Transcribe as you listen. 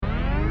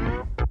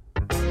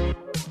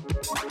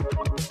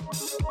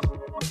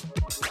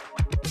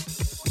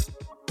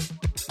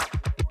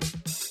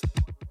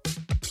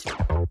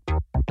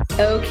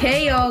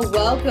Okay, y'all,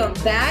 welcome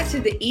back to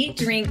the Eat,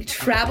 Drink,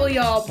 Travel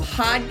Y'all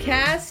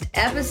podcast,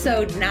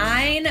 episode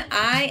 9.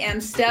 I am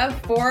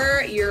Steph,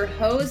 your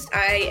host.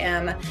 I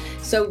am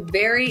so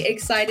very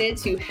excited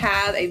to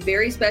have a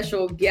very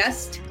special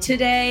guest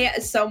today,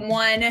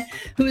 someone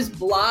whose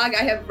blog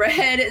I have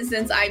read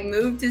since I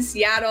moved to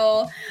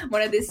Seattle,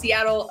 one of the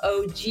Seattle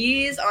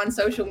OGs on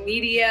social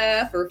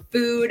media for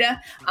food,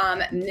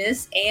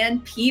 Miss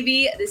Ann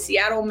Peavey, the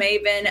Seattle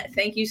Maven.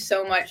 Thank you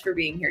so much for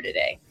being here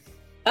today.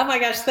 Oh my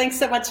gosh, thanks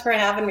so much for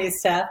having me,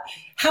 Steph.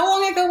 How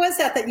long ago was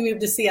that you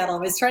moved to Seattle? I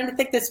was trying to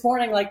think this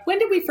morning, when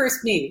did we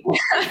first meet?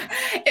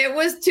 It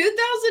was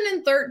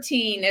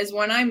 2013 is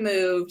when I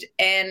moved.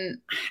 And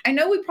I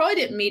know we probably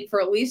didn't meet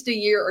for at least a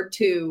year or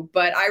two,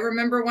 but I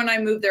remember when I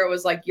moved there, it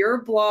was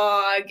your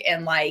blog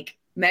and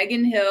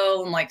Megan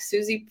Hill and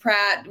Susie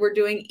Pratt were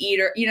doing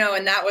Eater,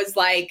 and that was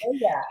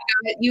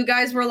you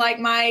guys were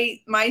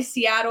my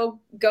Seattle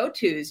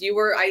go-tos.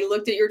 I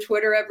looked at your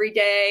Twitter every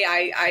day.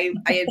 I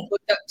had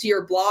looked up to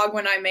your blog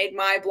when I made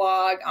my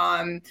blog.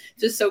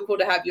 Just so cool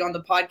to have you on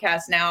the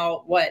podcast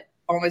now,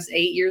 almost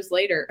 8 years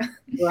later.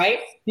 Right.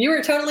 You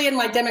were totally in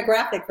my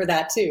demographic for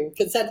that too.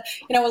 Because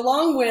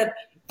along with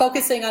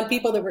focusing on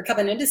people that were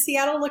coming into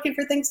Seattle looking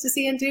for things to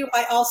see and do,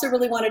 I also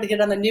really wanted to hit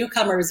on the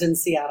newcomers in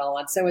Seattle.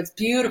 And so it's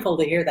beautiful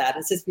to hear that.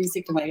 It's just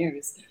music to my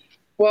ears.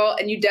 Well,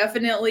 and you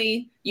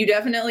definitely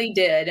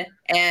did.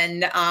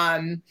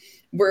 And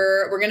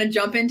we're going to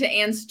jump into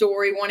Ann's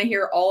story. Want to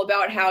hear all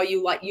about how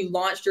you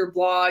launched your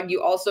blog.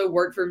 You also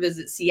worked for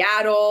Visit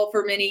Seattle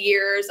for many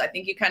years. I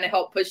think you kind of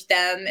helped push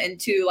them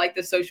into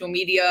the social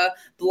media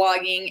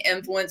blogging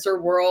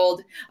influencer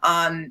world.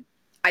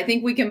 I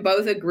think we can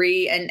both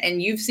agree,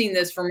 and you've seen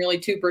this from really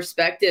two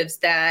perspectives,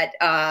 that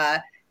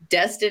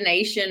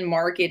destination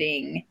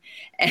marketing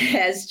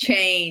has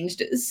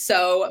changed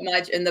so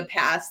much in the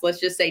past, let's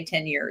just say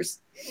 10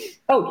 years.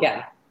 Oh,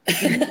 yeah.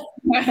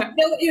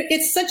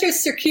 It's such a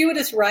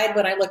circuitous ride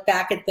when I look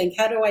back and think,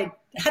 how did I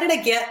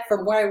get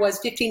from where I was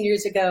 15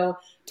 years ago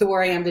to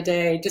where I am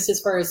today, just as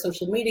far as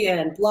social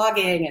media and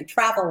blogging and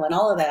travel and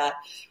all of that.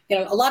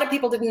 A lot of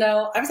people didn't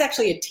know I was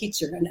actually a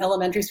teacher, an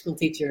elementary school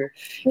teacher.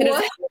 And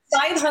as a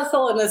side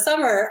hustle in the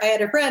summer, I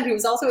had a friend who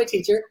was also a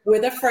teacher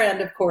with a friend,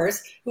 of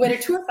course, who had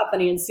a tour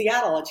company in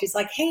Seattle. And she's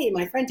like, hey,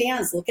 my friend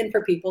Dan's looking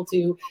for people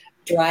to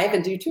drive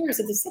and do tours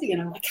of the city. And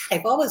I'm like,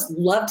 I've always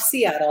loved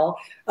Seattle.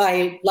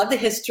 I love the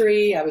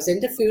history. I was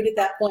into food at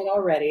that point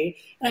already.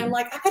 And I'm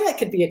like, I bet I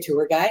could be a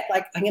tour guide.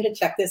 I'm going to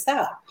check this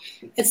out.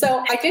 And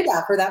so I did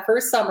that for that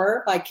first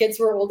summer. My kids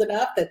were old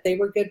enough that they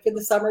were good for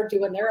the summer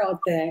doing their own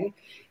thing.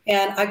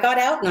 And I got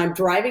out and I'm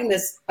driving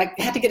this, I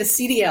had to get a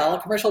CDL, a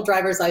commercial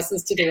driver's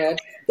license to do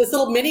it, this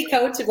little mini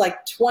coach of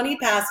 20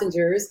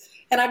 passengers.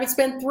 And I would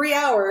spend 3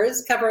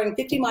 hours covering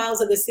 50 miles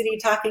of the city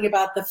talking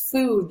about the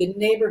food, the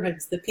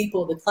neighborhoods, the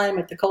people, the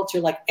climate, the culture,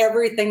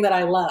 everything that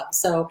I love.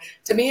 So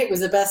to me, it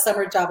was the best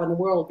summer job in the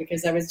world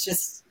because I was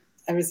just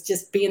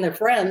being their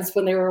friends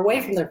when they were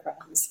away from their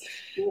friends.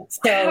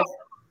 So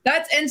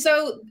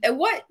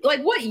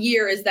what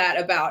year is that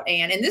about,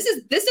 Ann? And this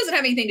doesn't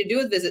have anything to do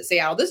with Visit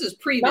Seattle. This is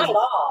pre-Visit. Not at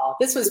all.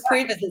 This was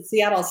pre-Visit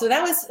Seattle. So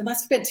it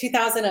must have been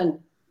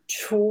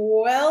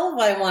 2012,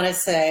 I want to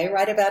say,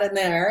 right about in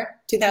there,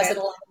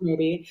 2011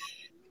 maybe.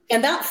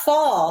 And that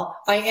fall,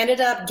 I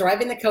ended up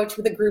driving the coach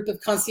with a group of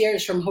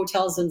concierge from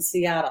hotels in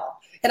Seattle.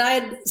 And I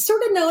had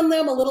sort of known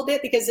them a little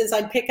bit because as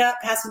I'd pick up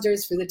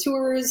passengers for the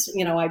tours,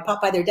 I'd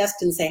pop by their desk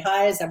and say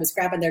hi as I was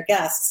grabbing their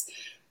guests.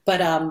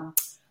 But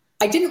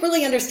I didn't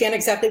really understand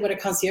exactly what a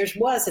concierge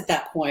was at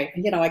that point.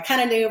 I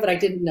kind of knew, but I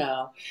didn't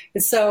know.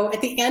 And so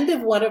at the end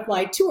of one of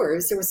my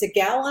tours, there was a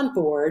gal on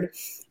board.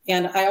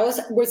 And I always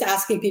was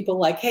asking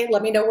people hey,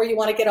 let me know where you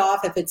want to get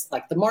off. If it's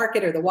the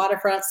market or the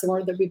waterfront,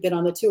 somewhere that we've been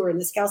on the tour. And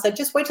this gal said,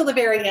 just wait till the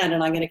very end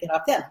and I'm going to get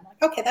off then. I'm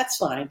like, okay, that's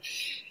fine.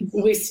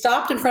 We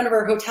stopped in front of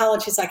her hotel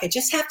and she's like, I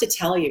just have to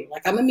tell you,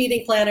 I'm a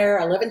meeting planner.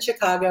 I live in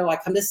Chicago. I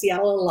come to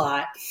Seattle a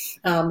lot.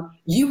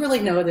 You really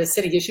know this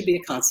city. You should be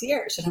a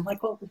concierge. And I'm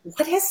like, well,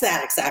 what is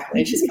that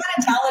exactly? And she's kind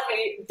of telling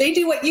me they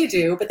do what you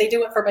do, but they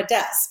do it from a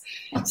desk.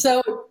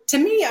 So to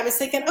me, I was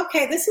thinking,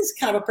 okay, this is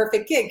kind of a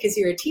perfect gig because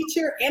you're a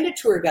teacher and a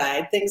tour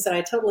guide, things that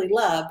I totally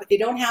love, but you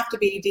don't have to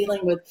be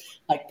dealing with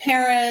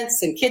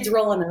parents and kids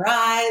rolling their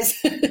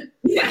eyes. I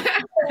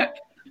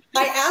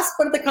asked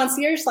one of the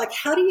concierge,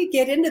 how do you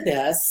get into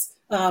this?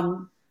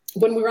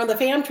 When we were on the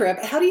fam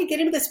trip, how do you get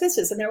into this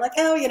business? And they're like,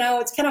 oh,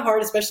 it's kind of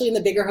hard, especially in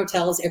the bigger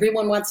hotels.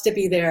 Everyone wants to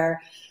be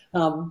there.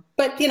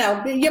 But,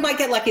 you might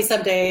get lucky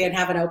someday and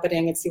have an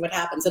opening and see what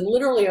happens. And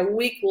literally a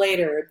week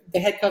later, the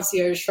head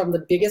concierge from the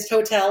biggest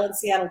hotel in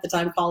Seattle at the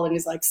time called and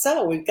he's like,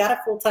 so we've got a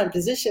full-time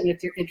position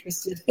if you're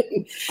interested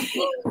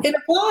in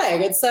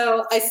applying. And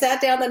so I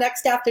sat down the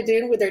next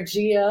afternoon with their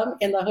GM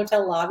in the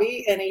hotel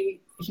lobby and he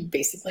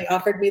basically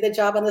offered me the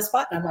job on the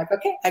spot. And I'm like,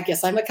 okay, I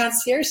guess I'm a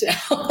concierge now.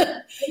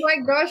 Oh my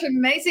gosh,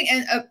 amazing.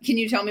 And can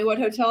you tell me what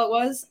hotel it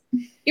was?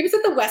 It was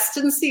at the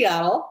Westin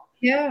Seattle.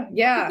 Yeah.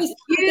 At the time,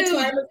 it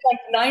was like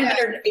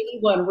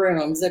 981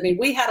 rooms. I mean,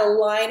 we had a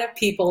line of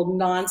people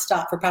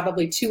nonstop for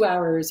probably 2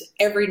 hours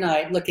every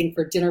night looking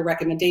for dinner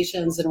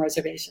recommendations and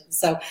reservations.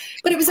 So,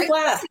 but it was a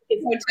blast.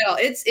 Hotel.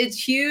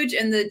 It's huge,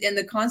 and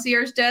the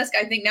concierge desk,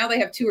 I think now they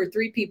have 2 or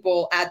 3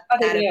 people at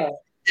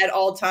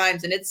all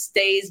times, and it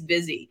stays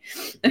busy.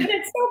 And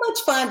it's so much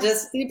fun.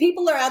 Just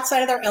people are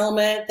outside of their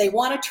element. They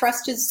want a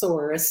trusted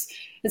source.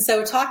 And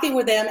so talking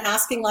with them,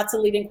 asking lots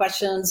of leading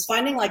questions,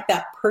 finding like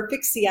that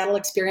perfect Seattle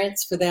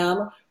experience for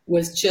them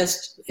was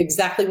just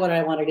exactly what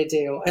I wanted to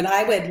do. And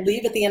I would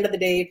leave at the end of the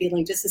day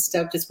feeling just as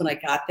stoked as when I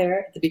got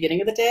there at the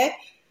beginning of the day,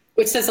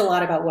 which says a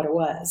lot about what it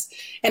was.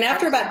 And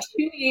after about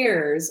 2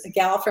 years, a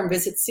gal from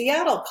Visit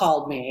Seattle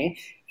called me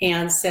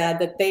and said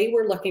that they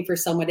were looking for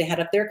someone to head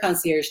up their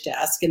concierge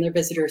desk in their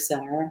visitor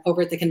center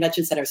over at the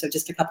convention center, so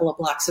just a couple of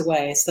blocks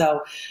away.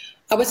 So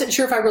I wasn't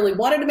sure if I really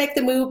wanted to make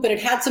the move, but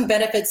it had some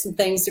benefits and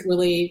things that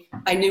really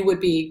I knew would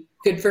be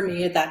good for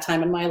me at that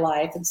time in my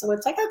life. And so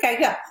it's like, okay,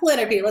 yeah, we'll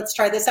interview. Let's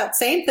try this out.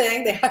 Same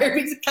thing. They hired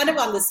me kind of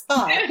on the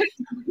spot.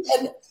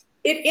 And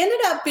it ended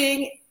up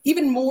being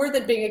even more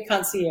than being a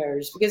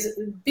concierge, because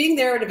being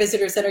there at a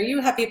visitor center, you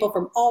have people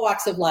from all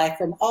walks of life,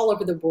 from all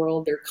over the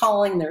world. They're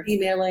calling, they're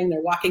emailing,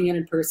 they're walking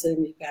in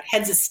person. You've got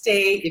heads of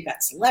state, you've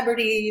got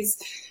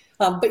celebrities.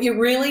 But you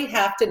really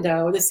have to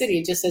know the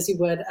city just as you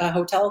would a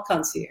hotel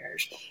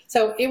concierge.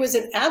 So it was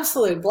an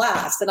absolute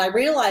blast. And I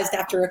realized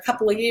after a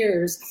couple of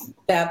years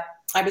that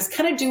I was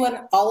kind of doing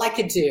all I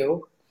could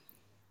do.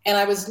 And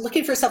I was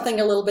looking for something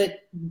a little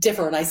bit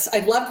different. I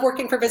loved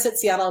working for Visit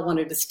Seattle. I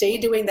wanted to stay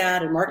doing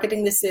that and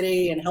marketing the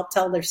city and help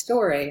tell their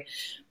story.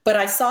 But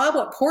I saw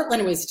what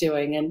Portland was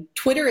doing, and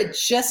Twitter had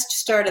just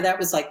started. That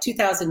was like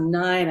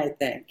 2009, I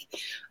think.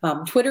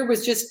 Twitter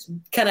was just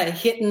kind of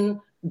hitting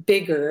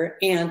bigger,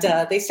 and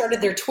they started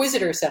their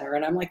Twizitter Center,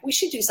 and I'm like, we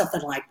should do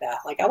something like that.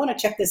 Like, I want to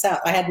check this out.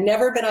 I had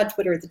never been on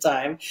Twitter at the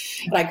time,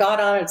 and I got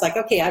on. It's like,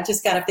 okay, I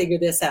just got to figure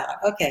this out.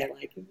 Okay,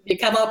 like you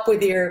come up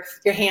with your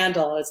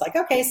handle. It's like,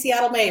 okay,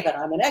 Seattle Maven.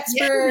 I'm an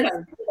expert.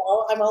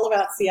 I'm all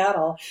about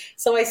Seattle.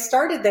 So I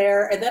started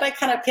there, and then I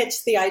kind of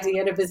pitched the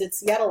idea to Visit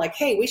Seattle, like,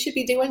 hey, we should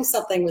be doing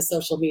something with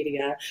social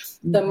media.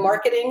 The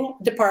marketing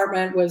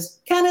department was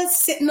kind of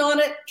sitting on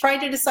it,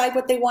 trying to decide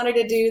what they wanted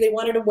to do. They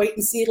wanted to wait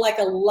and see, like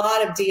a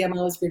lot of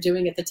DMOs were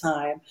doing at the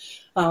time.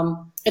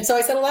 And so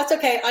I said, well, that's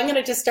okay. I'm going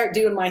to just start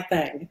doing my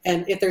thing.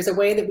 And if there's a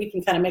way that we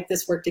can kind of make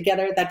this work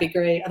together, that'd be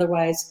great.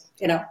 Otherwise,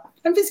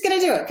 I'm just going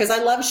to do it because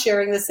I love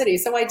sharing the city.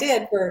 So I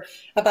did for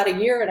about a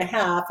year and a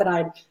half, and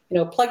I'd,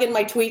 plug in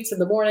my tweets in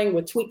the morning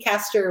with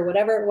Tweetcaster or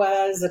whatever it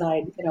was. And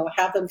I'd,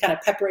 have them kind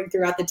of peppering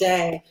throughout the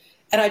day.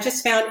 And I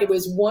just found it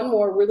was one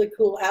more really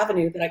cool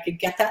avenue that I could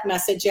get that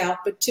message out,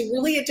 but to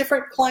really a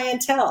different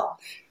clientele.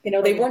 They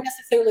weren't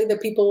necessarily the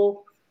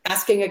people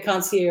asking a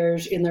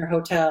concierge in their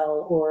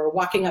hotel or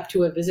walking up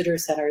to a visitor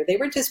center. They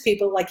were just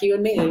people like you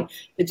and me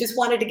that just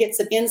wanted to get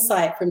some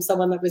insight from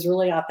someone that was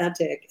really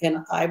authentic. And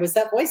I was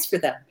that voice for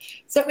them.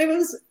 So it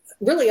was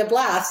really a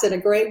blast and a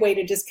great way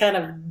to just kind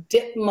of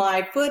dip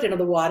my foot into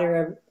the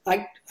water.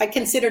 I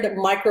considered it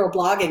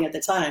micro-blogging at the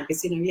time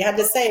because, you had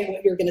to say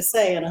what you were going to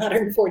say in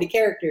 140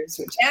 characters,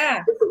 which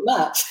isn't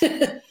much.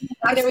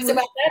 And it was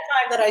about that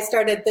time that I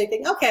started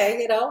thinking,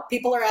 okay,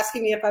 people are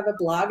asking me if I have a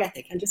blog. I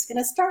think I'm just going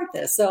to start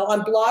this. So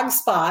on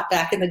Blogspot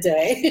back in the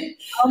day.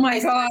 Oh, my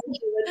God.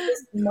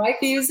 My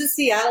views of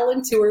Seattle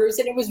and tours,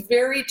 and it was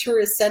very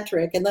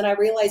tourist-centric. And then I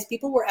realized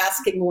people were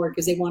asking more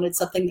because they wanted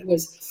something that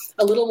was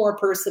a little more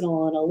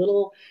personal and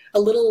a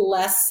little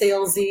less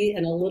salesy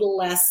and a little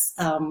less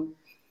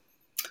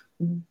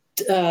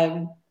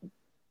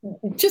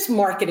just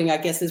marketing, I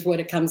guess, is what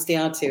it comes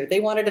down to. They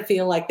wanted to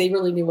feel like they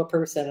really knew a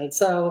person. And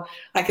so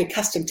I could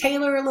custom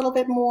tailor a little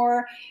bit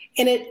more,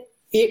 and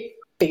it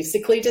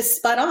basically just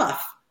spun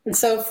off. And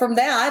so from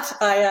that,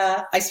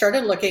 I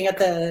started looking at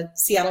the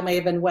Seattle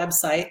Maven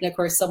website. And of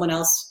course, someone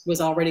else was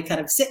already kind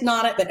of sitting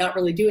on it, but not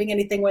really doing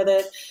anything with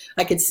it.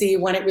 I could see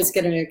when it was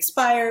going to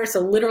expire.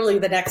 So literally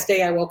the next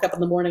day I woke up in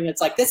the morning,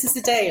 it's like, this is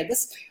the day. And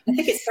I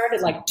think it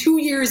started like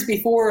 2 years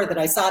before that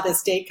I saw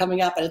this date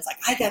coming up. And it's like,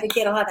 I got to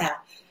get on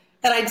that.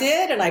 And I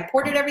did, and I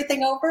ported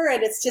everything over,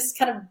 and it's just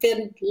kind of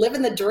been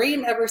living the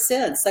dream ever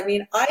since. I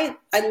mean, I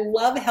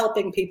love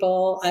helping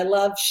people. I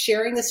love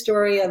sharing the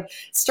story of,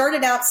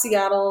 started out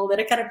Seattle, then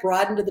it kind of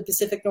broadened to the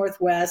Pacific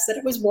Northwest, then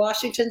it was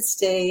Washington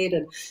State.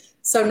 And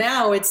so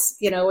now it's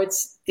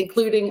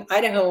including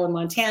Idaho and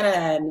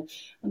Montana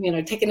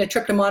and, taking a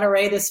trip to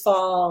Monterey this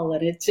fall.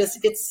 And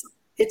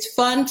it's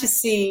fun to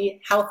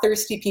see how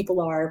thirsty people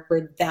are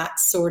for that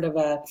sort of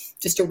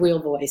just a real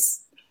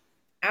voice.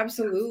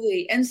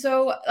 Absolutely. And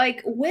so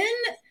like when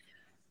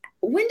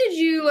did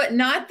you,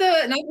 not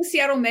the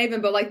Seattle Maven,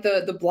 but like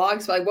the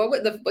blogs, like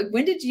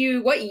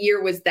what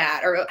year was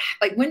that? Or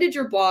like, when did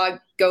your blog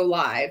go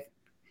live?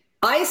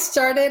 I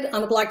started on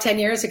the blog 10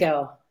 years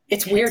ago.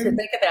 It's weird to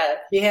think of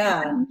that.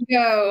 Yeah.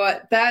 No,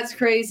 that's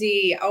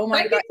crazy. Oh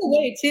my God. The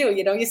way too,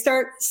 you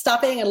start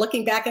stopping and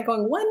looking back and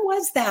going, when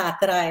was that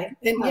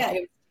it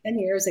was 10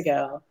 years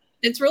ago.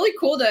 It's really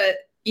cool to,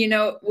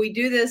 we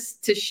do this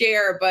to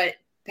share, but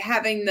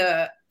having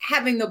the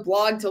having the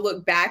blog to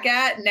look back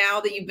at now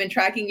that you've been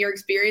tracking your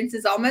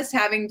experiences, almost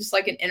having just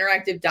like an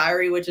interactive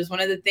diary, which is one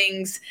of the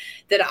things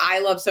that I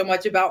love so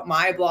much about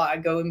my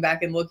blog, going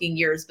back and looking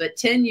years. But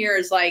 10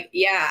 years, like,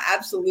 yeah,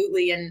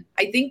 absolutely. And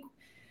I think,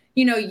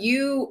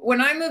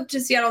 when I moved to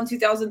Seattle in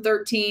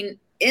 2013,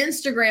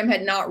 Instagram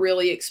had not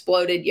really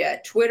exploded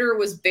yet. Twitter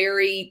was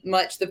very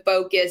much the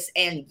focus,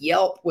 and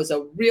Yelp was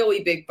a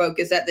really big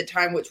focus at the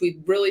time, which we've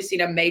really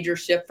seen a major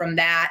shift from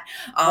that.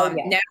 Now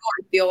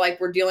I feel like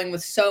we're dealing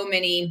with so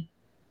many,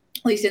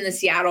 at least in the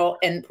Seattle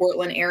and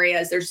Portland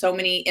areas, there's so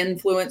many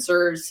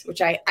influencers, which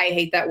I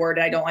hate that word.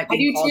 I don't like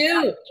being called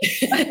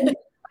that.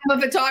 I'm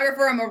a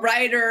photographer. I'm a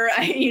writer.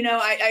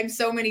 I'm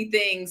so many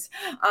things.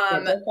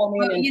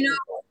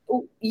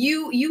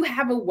 You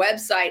have a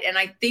website, and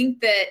I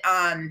think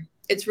that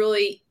it's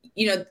really,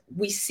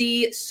 we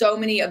see so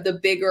many of the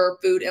bigger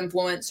food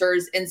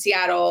influencers in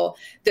Seattle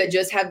that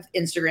just have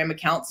Instagram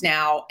accounts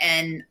now.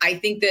 And I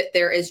think that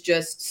there is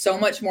just so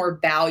much more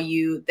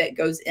value that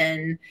goes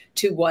into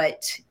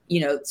what,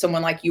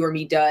 someone like you or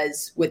me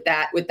does with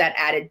that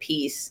added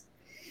piece.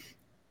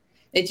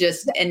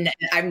 And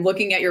I'm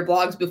looking at your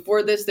blogs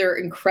before this, they're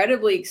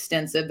incredibly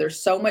extensive. There's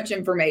so much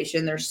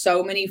information. There's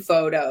so many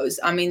photos.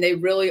 I mean, they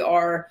really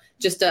are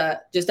just a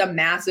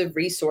massive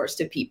resource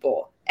to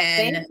people.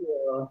 And thank you.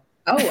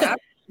 Oh,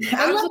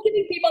 I love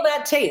giving people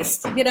that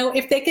taste.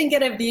 If they can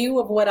get a view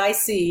of what I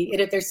see, and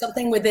if there's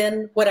something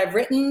within what I've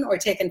written or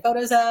taken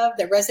photos of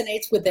that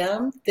resonates with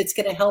them, that's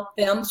going to help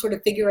them sort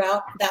of figure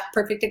out that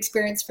perfect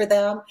experience for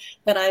them,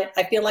 then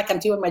I feel like I'm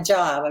doing my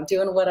job. I'm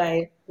doing what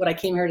I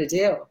came here to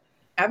do.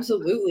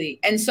 Absolutely.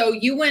 And so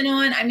you went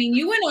on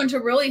to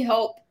really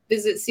help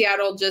Visit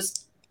Seattle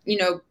just,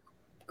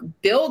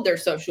 build their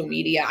social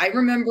media. I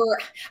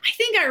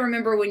think I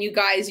remember when you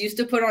guys used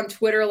to put on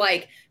Twitter,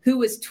 like, who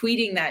was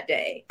tweeting that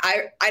day.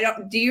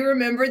 Do you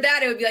remember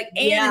that? It would be like,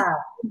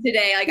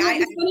 today. Like,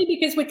 it's funny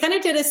because we kind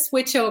of did a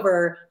switch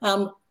over.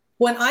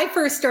 When I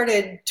first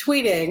started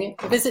tweeting,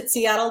 Visit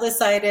Seattle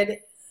decided,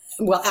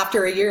 well,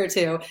 after a year or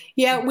two,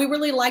 we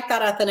really liked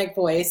that authentic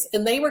voice.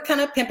 And they were kind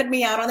of pimping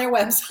me out on their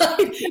website,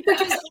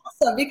 which is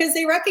awesome because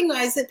they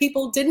recognized that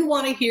people didn't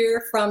want to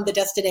hear from the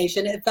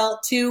destination. It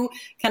felt too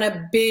kind of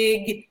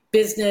big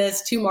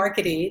business, too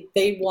markety.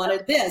 They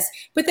wanted this.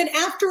 But then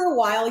after a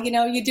while,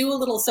 you do a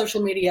little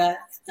social media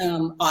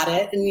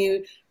audit and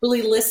you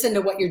really listen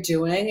to what you're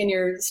doing and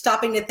you're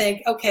stopping to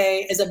think,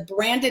 okay, as a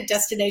branded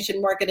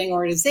destination marketing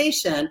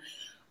organization,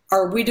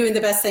 are we doing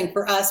the best thing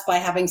for us by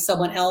having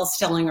someone else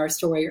telling our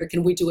story, or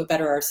can we do it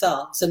better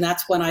ourselves? And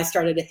that's when I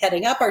started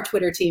heading up our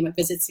Twitter team at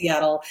Visit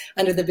Seattle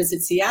under the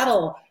Visit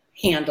Seattle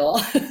handle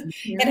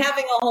and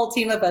having a whole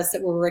team of us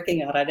that were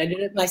working on it. I did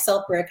it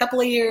myself for a couple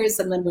of years,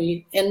 and then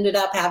we ended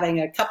up having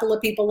a couple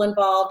of people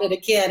involved. And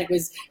again, it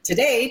was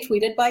today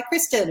tweeted by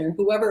Kristen or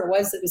whoever it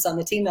was that was on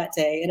the team that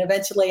day. And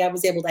eventually I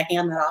was able to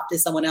hand that off to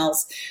someone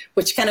else,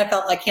 which kind of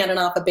felt like handing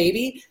off a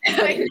baby.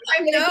 I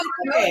know.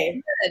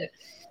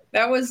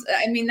 That was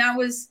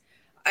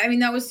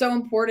so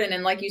important.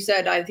 And like you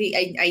said, I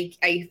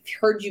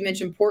heard you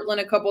mention Portland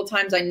a couple of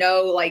times. I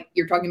know, like,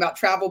 you're talking about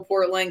Travel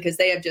Portland because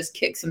they have just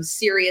kicked some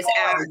serious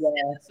ass in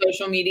the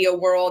social media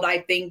world.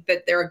 I think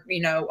that they're,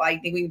 I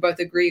think we can both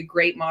agree, a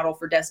great model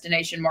for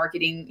destination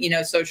marketing,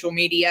 social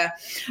media.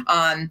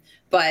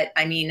 But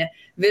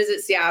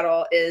Visit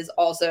Seattle is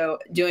also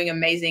doing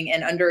amazing,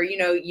 and under,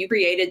 you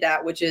created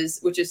that, which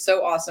is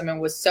so awesome and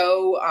was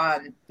so,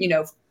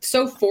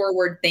 so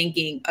forward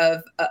thinking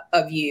of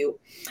you.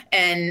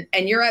 And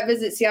you're at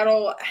Visit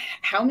Seattle.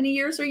 How many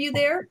years are you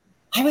there?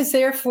 I was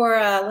there for,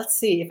 let's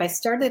see, if I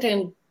started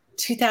in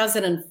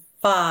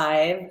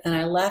 2005 and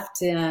I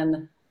left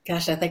in, I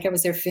think I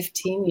was there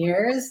 15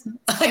 years.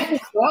 Oh,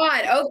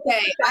 God.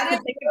 Okay. I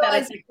didn't think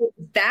realize it was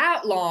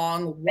that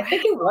long. Wow. I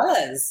think it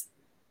was.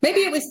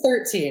 Maybe it was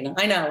 13.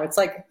 I know. It's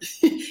like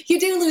you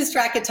do lose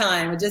track of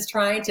time and just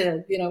trying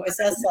to,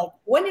 assess, like,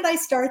 when did I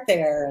start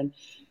there? And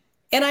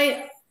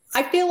I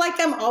feel like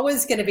I'm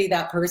always going to be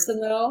that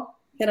person, though.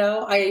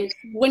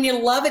 When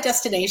you love a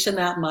destination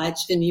that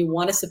much and you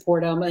want to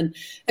support them. And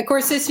of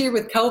course, this year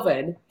with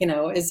COVID,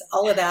 as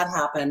all of that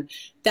happened,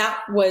 that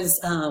was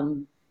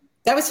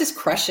just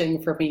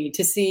crushing for me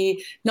to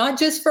see, not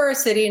just for our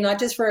city, not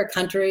just for our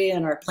country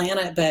and our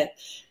planet, but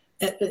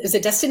as a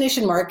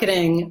destination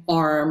marketing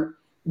arm,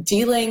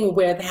 dealing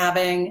with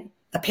having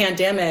a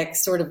pandemic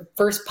sort of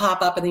first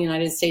pop up in the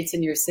United States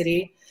in your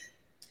city.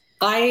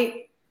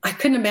 I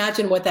couldn't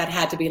imagine what that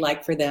had to be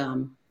like for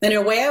them. And in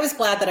a way, I was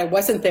glad that I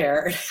wasn't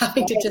there.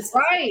 Having to just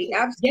right,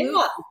 absolutely.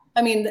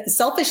 Yeah,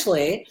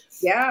 selfishly.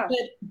 Yeah. But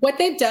what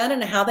they've done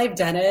and how they've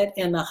done it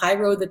and the high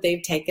road that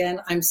they've taken,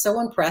 I'm so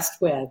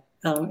impressed with.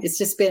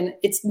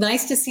 It's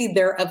nice to see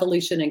their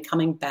evolution and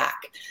coming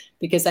back,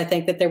 because I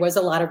think that there was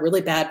a lot of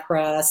really bad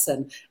press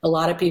and a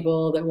lot of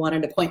people that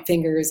wanted to point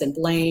fingers and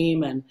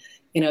blame and,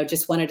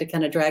 just wanted to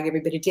kind of drag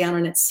everybody down.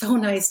 And it's so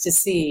nice to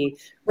see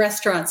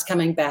restaurants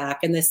coming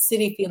back and the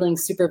city feeling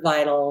super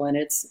vital. And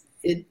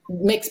it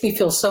makes me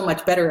feel so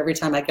much better every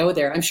time I go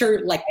there. I'm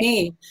sure, like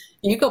me,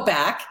 you go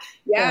back.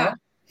 Yeah.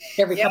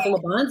 every couple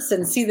of months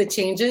and see the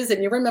changes.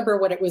 And you remember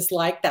what it was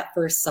like that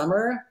first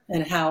summer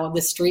and how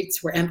the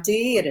streets were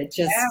empty, and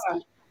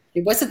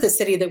it wasn't the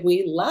city that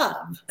we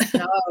love.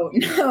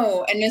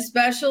 No. And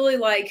especially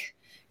like,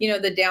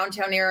 the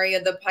downtown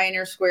area, the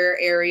Pioneer Square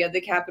area,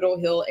 the Capitol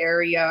Hill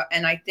area.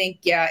 And I think,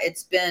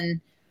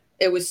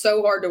 it was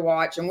so hard to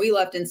watch. And we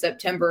left in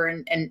September,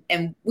 and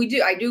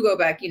I do go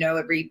back,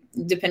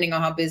 depending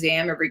on how busy I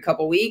am, every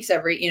couple weeks,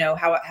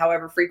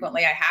 however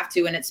frequently I have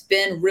to. And it's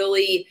been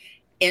really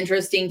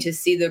interesting to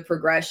see the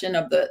progression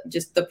of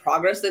the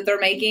progress that they're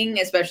making,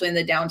 especially in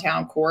the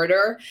downtown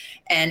corridor.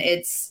 And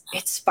it's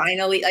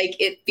finally, like,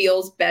 it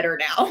feels better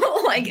now.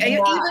 Like,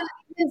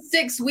 even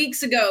 6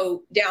 weeks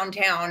ago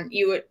downtown,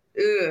 you would,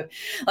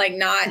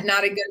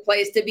 not a good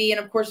place to be. And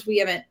of course we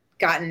haven't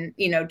gotten,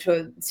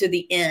 to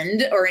the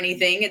end or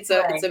anything. It's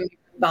a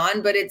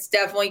marathon, but it's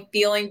definitely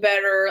feeling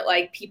better.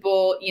 Like,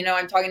 people,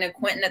 I'm talking to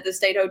Quentin at the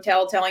State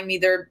Hotel telling me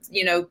they're,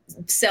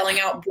 selling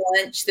out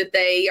brunch, that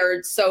they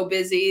are so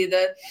busy.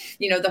 The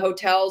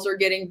hotels are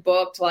getting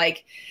booked.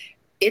 Like,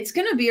 it's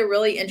going to be a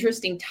really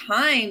interesting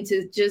time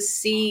to just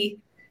see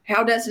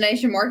how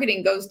destination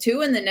marketing goes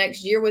too in the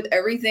next year, with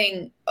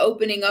everything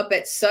opening up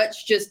at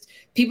such, just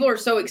people are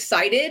so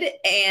excited.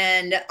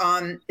 And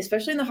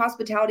especially in the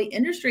hospitality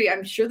industry,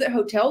 I'm sure that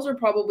hotels are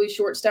probably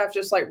short staffed,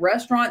 just like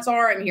restaurants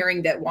are. I'm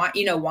hearing that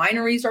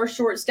wineries are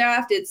short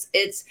staffed.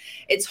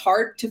 It's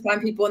hard to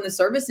find people in the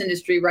service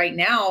industry right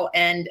now.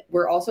 And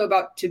we're also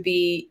about to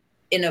be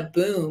in a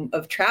boom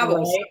of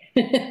travel.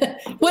 Right.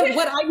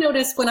 What I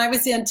noticed when I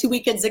was in 2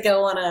 weekends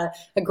ago on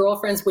a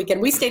girlfriend's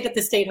weekend, we stayed at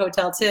the State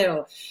Hotel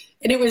too.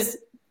 And it was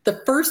the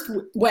first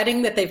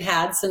wedding that they've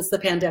had since the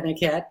pandemic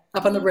hit,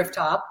 up on the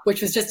rooftop, which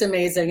was just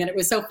amazing. And it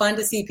was so fun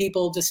to see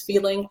people just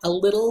feeling a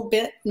little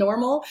bit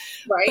normal.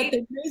 Right. But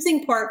the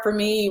amazing part for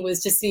me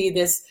was to see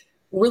this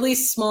really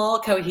small,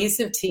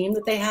 cohesive team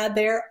that they had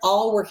there,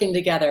 all working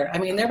together. I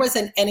mean, there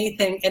wasn't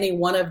anything any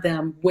one of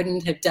them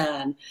wouldn't have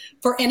done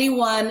for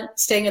anyone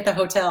staying at the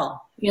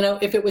hotel.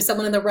 If it was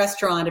someone in the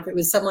restaurant, if it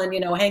was someone,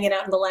 hanging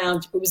out in the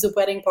lounge, if it was a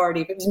wedding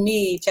party, if it was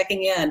me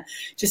checking in,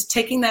 just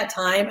taking that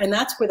time. And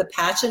that's where the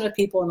passion of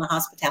people in the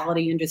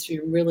hospitality industry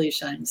really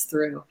shines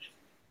through.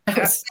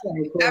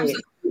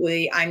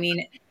 Absolutely. I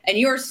mean, and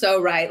you're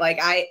so right. Like,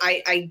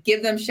 I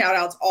give them shout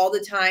outs all the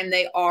time.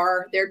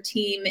 Their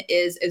team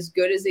is as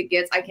good as it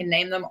gets. I can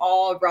name them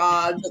all: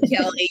 Rob,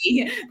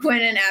 Kelly,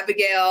 Quinn, and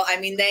Abigail. I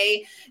mean,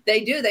 they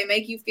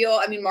make you feel,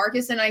 I mean,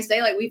 Marcus and I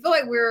say, like, we feel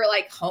like we're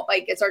like home,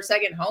 like it's our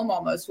second home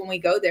almost when we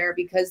go there,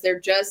 because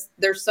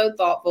they're so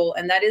thoughtful.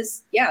 And that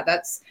is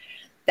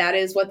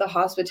what the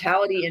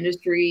hospitality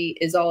industry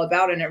is all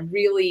about. And it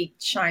really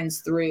shines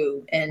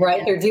through. And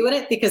they're doing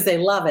it because they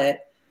love it.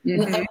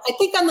 Mm-hmm. I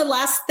think on the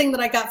last thing that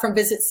I got from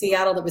Visit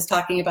Seattle that was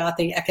talking about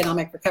the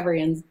economic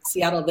recovery in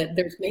Seattle, that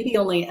there's maybe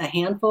only a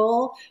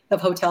handful of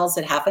hotels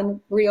that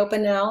haven't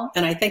reopened now.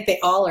 And I think they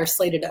all are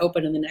slated to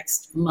open in the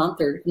next month,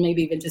 or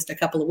maybe even just a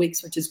couple of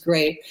weeks, which is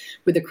great,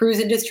 with the cruise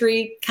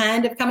industry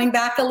kind of coming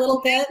back a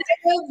little bit.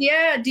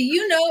 Yeah. Do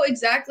you know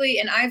exactly?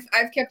 And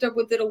I've kept up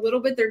with it a little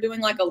bit. They're doing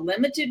like a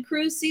limited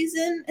cruise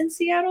season in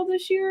Seattle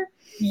this year.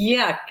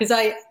 Yeah, because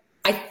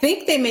I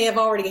think they may have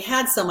already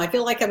had some. I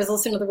feel like I was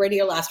listening to the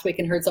radio last week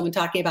and heard someone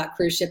talking about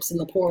cruise ships in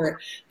the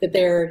port, that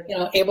they're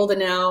able to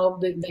now,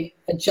 they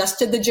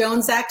adjusted the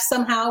Jones Act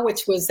somehow,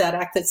 which was that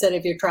act that said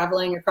if you're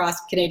traveling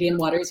across Canadian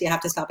waters, you have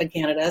to stop in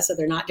Canada. So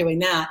they're not doing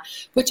that,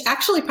 which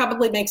actually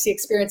probably makes the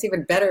experience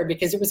even better,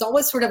 because it was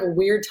always sort of a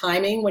weird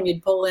timing when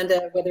you'd pull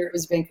into, whether it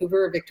was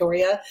Vancouver or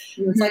Victoria.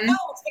 Mm-hmm. It's like,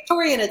 oh, it's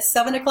Victoria and it's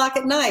 7:00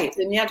 at night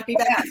and you have to be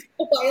back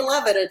by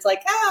 11. It's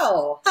like,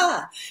 oh,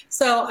 huh.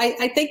 So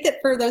I think that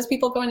for those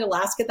people going to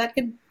Alaska, that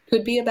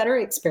could be a better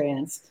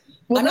experience.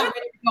 Well, I'm not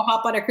ready to go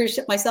hop on a cruise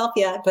ship myself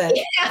yet, but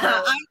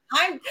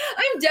I'm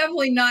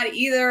definitely not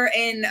either.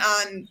 And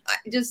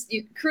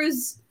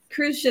cruise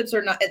ships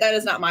are not, that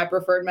is not my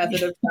preferred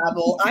method of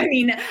travel. I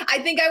mean, I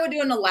think I would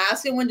do an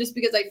Alaskan one just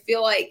because I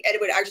feel like it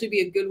would actually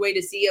be a good way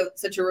to see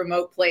such a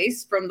remote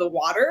place from the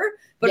water.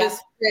 But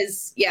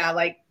as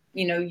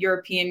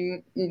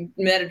European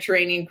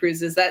Mediterranean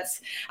cruises,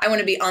 I want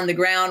to be on the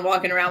ground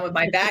walking around with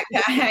my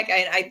backpack.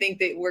 I think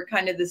that we're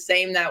kind of the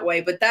same that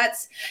way, but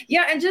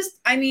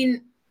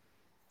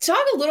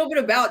talk a little bit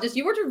about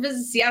you were to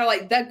visit Seattle,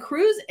 like the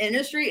cruise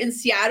industry in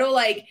Seattle,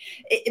 like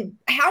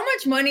how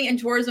much money and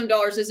tourism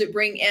dollars does it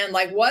bring in?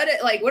 Like what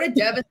a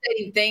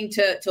devastating thing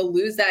to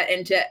lose that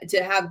and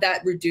to have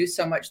that reduced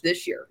so much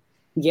this year.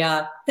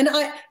 Yeah. And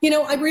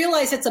I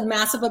realize it's a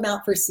massive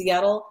amount for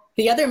Seattle.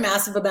 The other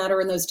massive amount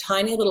are in those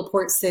tiny little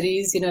port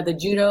cities, the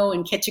Juneau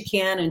and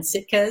Ketchikan and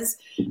Sitkas,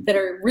 that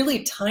are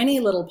really tiny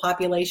little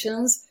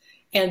populations.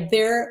 And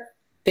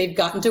they've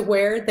gotten to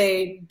where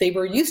they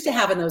were used to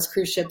having those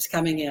cruise ships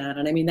coming in.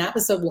 And I mean, that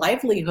was a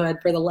livelihood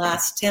for the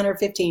last 10 or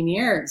 15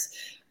 years.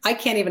 I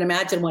can't even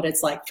imagine what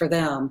it's like for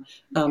them.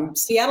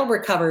 Seattle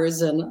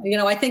recovers, and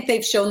I think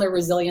they've shown their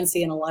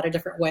resiliency in a lot of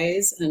different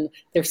ways, and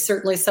they're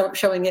certainly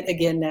showing it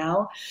again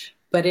now.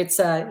 But it's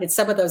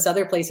some of those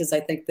other places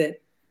I think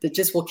that that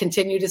just will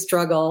continue to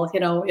struggle. You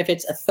know, if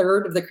it's a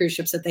third of the cruise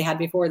ships that they had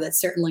before, that's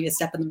certainly a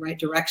step in the right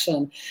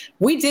direction.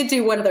 We did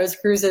do one of those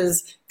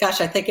cruises, gosh,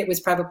 I think it was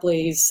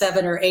probably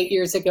 7 or 8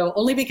 years ago,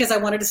 only because I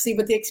wanted to see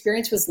what the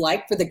experience was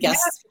like for the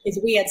guests,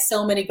 because we had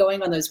so many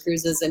going on those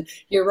cruises. And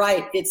you're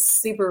right, it's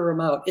super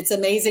remote. It's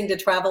amazing to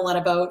travel on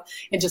a boat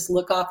and just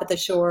look off at the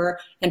shore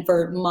and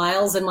for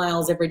miles and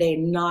miles every day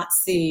not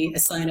see a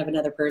sign of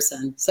another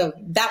person. So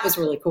that was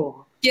really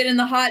cool. Get in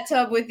the hot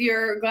tub with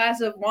your glass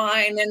of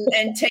wine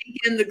and take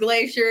in the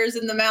glaciers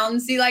and the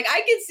mountains. See, like,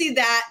 I could see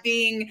that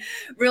being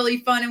really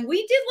fun. And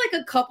we did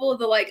like a couple of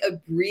the like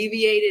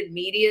abbreviated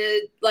media,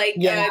 like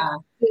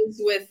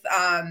with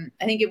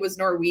I think it was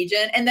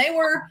Norwegian, and they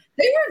were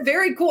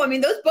very cool. I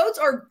mean, those boats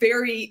are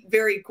very,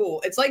 very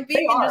cool. It's like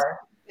being in just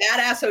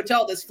badass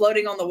hotel that's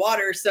floating on the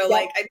water. So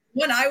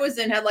when I was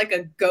in, had like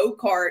a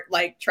go-kart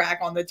like track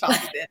on the top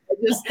of it.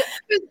 It's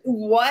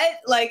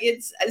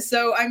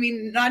so, I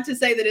mean, not to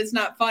say that it's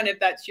not fun if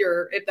that's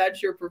your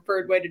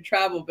preferred way to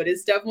travel, but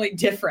it's definitely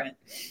different.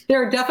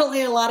 There are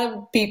definitely a lot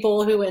of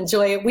people who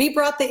enjoy it. We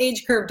brought the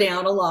age curve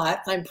down a lot,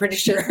 I'm pretty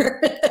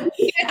sure.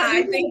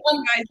 I think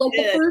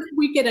the first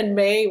weekend in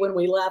May when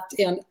we left,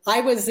 and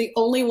I was the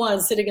only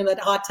one sitting in that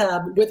hot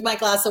tub with my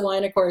glass of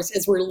wine, of course,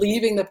 as we're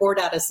leaving the port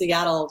out of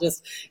Seattle.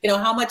 Just, you know,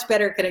 how much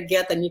better can it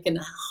get than you can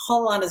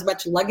haul on as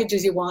much luggage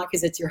as you want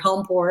because it's your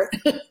home port.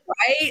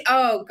 Right?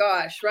 Oh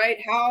gosh, right?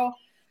 How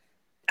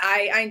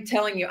I'm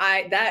telling you,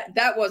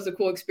 that was a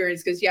cool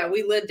experience because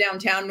we lived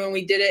downtown when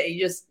we did it.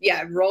 You just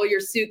roll your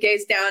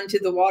suitcase down to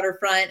the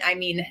waterfront. I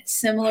mean,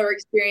 similar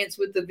experience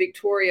with the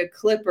Victoria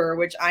Clipper,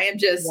 which I am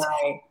just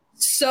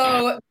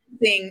so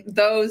missing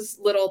those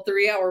little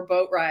 3-hour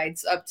boat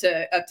rides up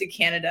to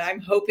Canada. I'm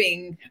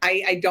hoping,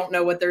 I don't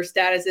know what their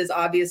status is.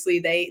 Obviously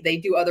they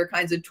do other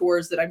kinds of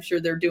tours that I'm sure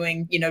they're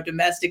doing, you know,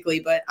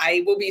 domestically, but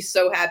I will be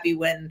so happy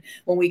when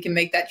we can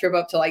make that trip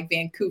up to like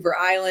Vancouver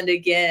Island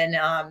again.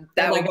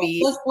 That would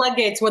be those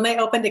floodgates when they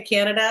open to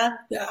Canada.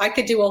 I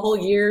could do a whole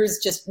year's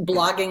just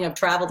blogging of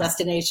travel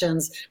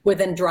destinations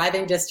within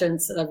driving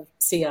distance of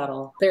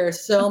Seattle. There are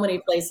so many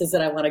places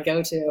that I want to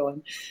go to,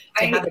 and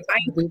I have to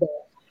do that.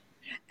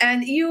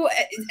 And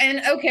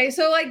okay,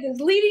 so like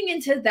leading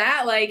into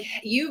that, like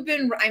you've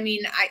been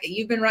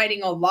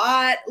writing a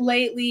lot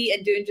lately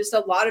and doing just a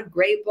lot of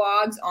great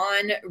blogs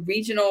on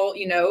regional,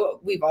 you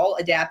know, we've all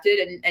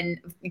adapted and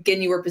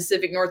again, you were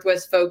Pacific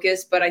Northwest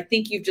focused, but I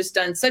think you've just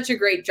done such a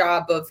great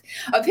job of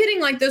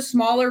hitting like those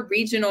smaller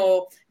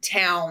regional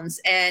towns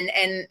and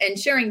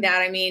sharing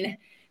that. I mean,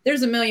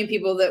 there's a million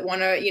people that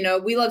want to, you know,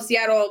 we love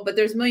Seattle, but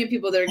there's a million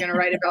people that are going to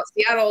write about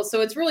Seattle.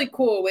 So it's really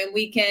cool when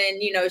we can,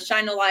 you know,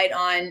 shine a light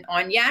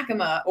on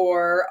Yakima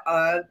or,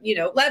 you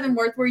know,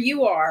 Leavenworth where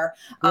you are.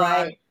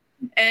 Right.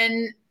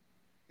 And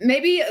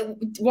maybe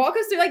walk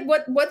us through like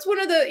what's one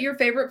of your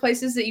favorite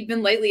places that you've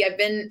been lately? I've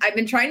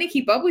been trying to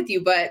keep up with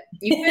you, but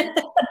you've been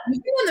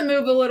on the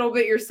move a little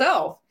bit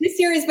yourself. This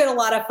year has been a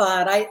lot of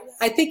fun.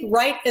 I think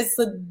right as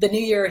the new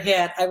year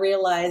hit, I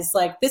realized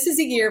like this is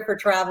a year for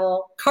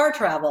car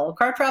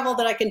travel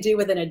that I can do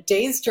within a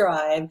day's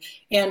drive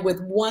and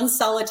with one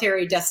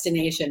solitary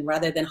destination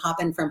rather than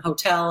hopping from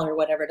hotel or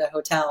whatever to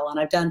hotel. And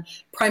I've done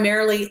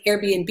primarily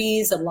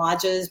Airbnbs and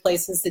lodges,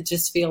 places that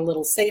just feel a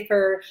little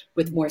safer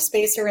with more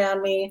space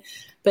around me.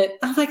 But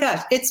oh my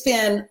gosh, it's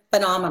been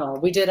phenomenal.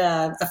 We did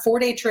a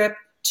 4-day trip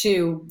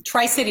to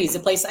Tri-Cities, a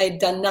place I had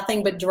done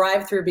nothing but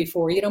drive through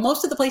before. You know,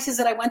 most of the places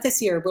that I went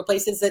this year were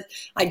places that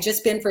I'd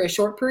just been for a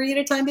short period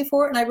of time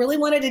before, and I really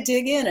wanted to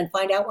dig in and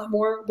find out what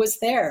more was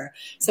there.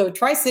 So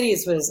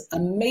Tri-Cities was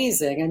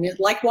amazing. I mean,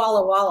 like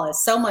Walla Walla,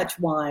 so much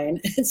wine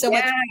and so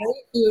much great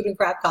food and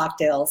craft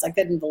cocktails. I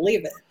couldn't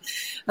believe it.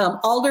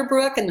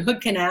 Alderbrook and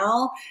Hood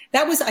Canal,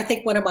 that was, I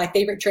think, one of my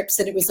favorite trips,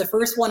 and it was the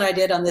first one I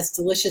did on this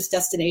Delicious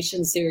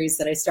Destination series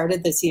that I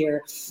started this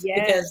year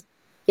because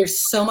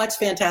there's so much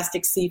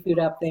fantastic seafood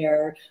up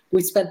there.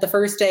 We spent the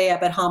first day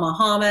up at Hama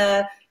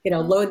Hama, you know,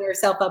 loading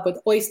ourselves up with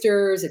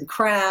oysters and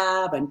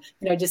crab and,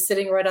 you know, just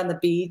sitting right on the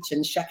beach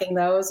and shucking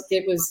those.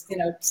 It was, you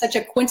know, such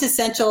a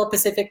quintessential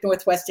Pacific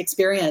Northwest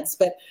experience,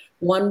 but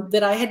one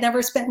that I had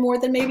never spent more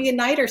than maybe a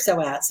night or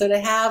so at. So to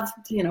have,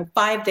 you know,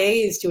 5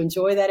 days to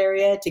enjoy that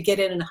area, to get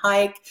in and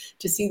hike,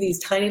 to see these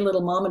tiny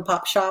little mom and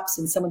pop shops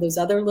and some of those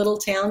other little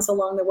towns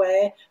along the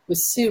way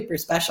was super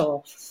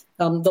special.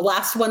 The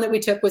last one that we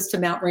took was to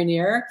Mount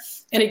Rainier.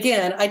 And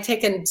again, I'd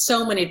taken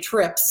so many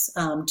trips,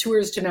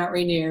 tours to Mount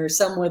Rainier,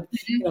 some with,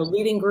 you know,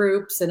 leading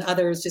groups and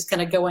others just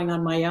kind of going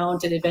on my own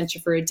to adventure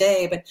for a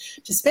day. But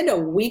to spend a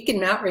week in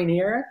Mount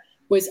Rainier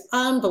was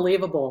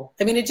unbelievable.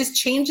 I mean, it just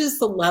changes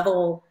the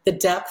level, the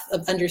depth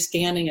of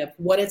understanding of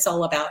what it's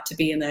all about to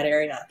be in that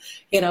area.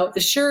 You know,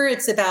 sure,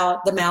 it's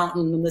about the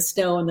mountain and the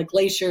snow and the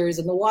glaciers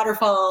and the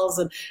waterfalls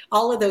and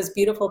all of those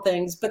beautiful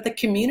things, but the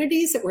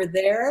communities that were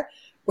there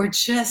were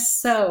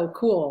just so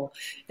cool.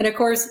 And of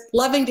course,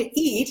 loving to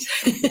eat,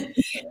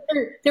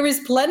 there was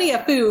plenty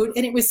of food,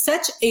 and it was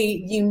such a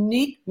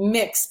unique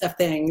mix of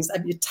things. I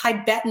mean,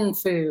 Tibetan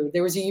food,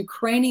 there was a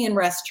Ukrainian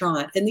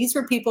restaurant, and these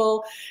were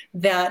people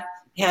that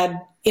had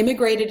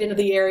immigrated into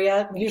the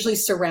area, usually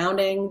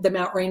surrounding the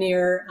Mount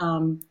Rainier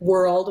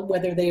world,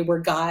 whether they were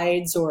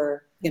guides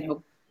or,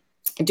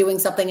 doing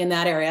something in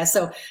that area.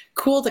 So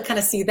cool to kind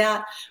of see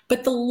that.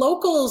 But the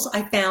locals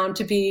I found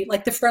to be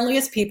like the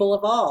friendliest people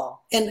of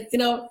all. And,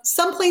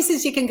 some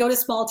places you can go to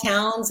small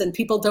towns and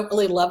people don't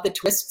really love the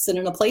twists. And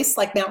in a place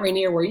like Mount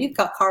Rainier, where you've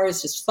got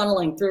cars just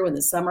funneling through in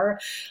the summer,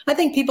 I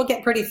think people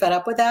get pretty fed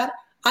up with that.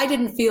 I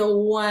didn't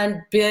feel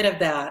one bit of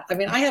that. I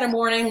mean, I had a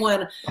morning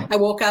when I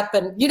woke up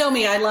and you know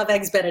me, I love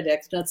Eggs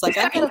Benedict. And it's like,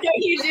 I gotta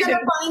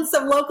find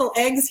some local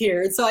eggs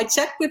here. And so I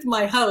checked with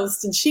my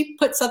host and she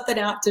put something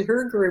out to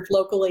her group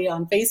locally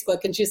on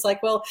Facebook. And she's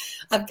like, well,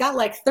 I've got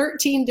like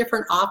 13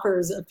 different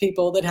offers of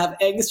people that have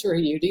eggs for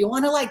you. Do you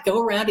want to like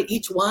go around to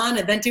each one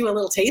and then do a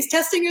little taste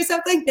testing or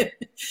something?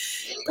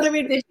 But I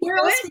mean, did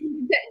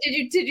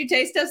you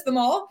taste test them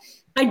all?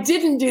 I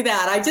didn't do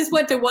that. I just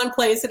went to one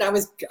place and I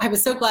was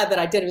so glad that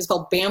I did. It was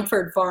called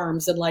Bamford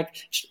Farms. And like,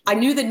 I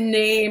knew the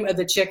name of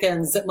the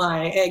chickens that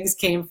my eggs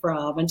came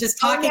from and just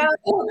talking.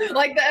 Oh, no.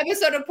 Like the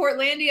episode of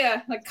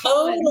Portlandia. Like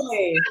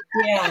totally.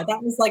 Yeah.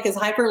 That was like as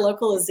hyper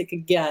local as it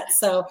could get.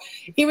 So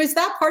it was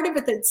that part of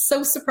it that's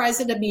so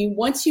surprising to me.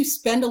 Once you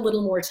spend a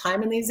little more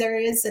time in these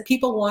areas, that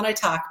people want to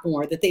talk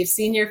more, that they've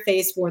seen your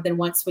face more than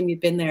once when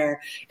you've been there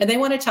and they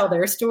want to tell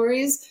their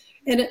stories.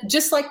 And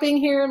just like being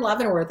here in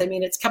Leavenworth, I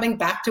mean, it's coming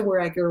back to where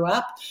I grew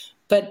up,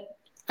 but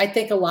I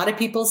think a lot of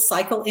people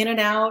cycle in and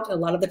out. A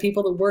lot of the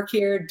people that work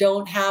here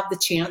don't have the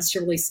chance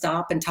to really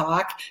stop and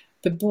talk.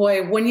 But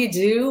boy, when you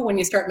do, when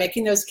you start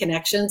making those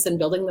connections and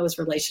building those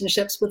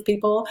relationships with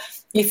people,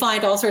 you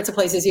find all sorts of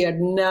places you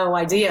had no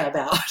idea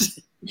about.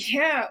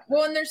 Yeah.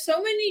 Well, and there's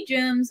so many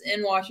gyms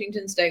in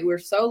Washington State. We're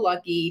so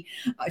lucky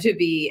to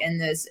be in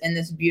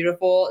this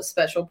beautiful,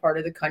 special part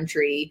of the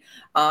country.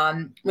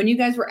 When you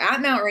guys were at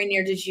Mount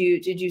Rainier, did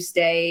you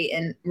stay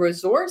in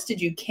resorts?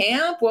 Did you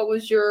camp? What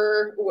was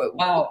your?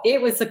 Wow,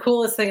 it was the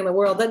coolest thing in the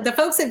world. The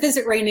folks that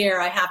visit Rainier,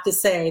 I have to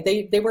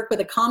say, they work with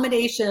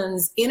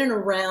accommodations in and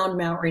around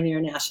Mount Rainier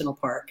National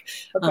Park.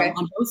 Okay.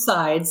 On both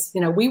sides.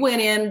 We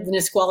went in the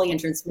Nisqually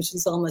entrance, which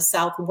is on the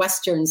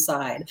southwestern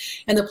side,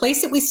 and the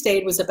place that we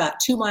stayed was about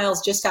 2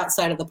 miles just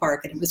outside of the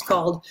park, and it was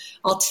called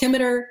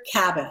Altimeter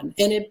Cabin.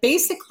 And it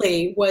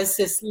basically was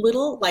this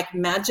little like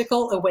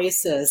magical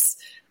oasis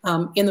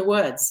in the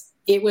woods.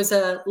 It was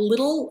a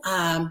little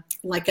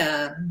like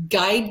a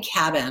guide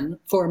cabin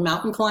for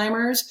mountain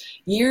climbers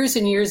years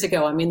and years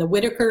ago. I mean, the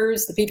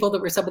Whitakers, the people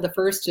that were some of the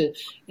first to,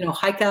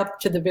 hike up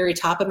to the very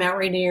top of Mount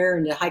Rainier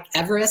and to hike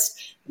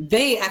Everest,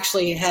 they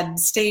actually had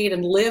stayed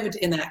and lived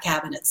in that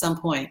cabin at some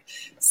point.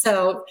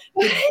 So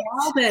the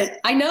gal that,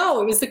 I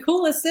know, it was the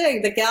coolest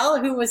thing. The gal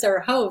who was our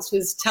host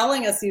was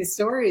telling us these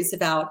stories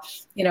about,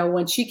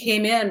 when she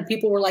came in,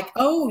 people were like,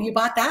 oh, you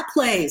bought that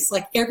place.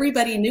 Like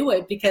everybody knew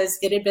it because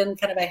it had been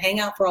kind of a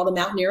hangout for all the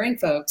mountaineering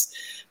folks.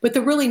 But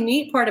the really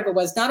neat part of it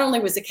was not only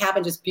was the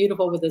cabin just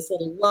beautiful with this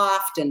little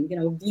loft and,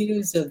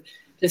 views of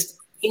just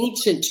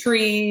ancient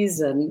trees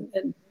and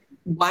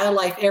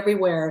wildlife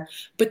everywhere,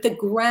 but the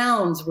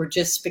grounds were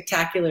just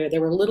spectacular.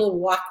 There were little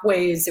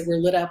walkways that were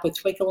lit up with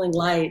twinkling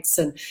lights,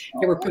 and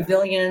there were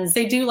pavilions.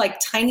 They do like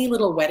tiny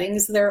little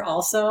weddings there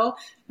also.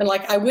 And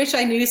like, I wish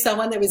I knew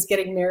someone that was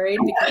getting married,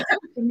 because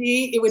to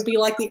me, it would be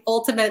like the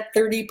ultimate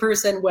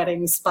 30-person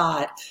wedding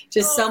spot.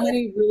 Just so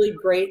many really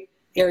great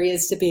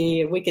areas to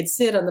be. We could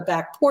sit on the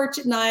back porch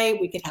at night.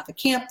 We could have a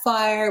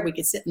campfire. We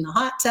could sit in the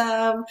hot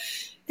tub.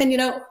 And,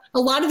 a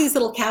lot of these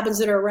little cabins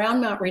that are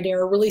around Mount Rainier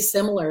are really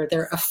similar.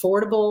 They're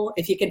affordable.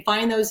 If you can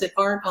find those that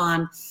aren't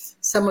on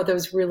some of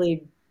those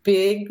really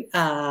big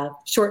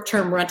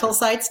short-term rental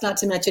sites, not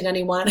to mention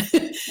anyone.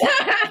 But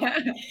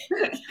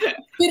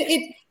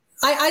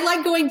I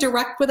like going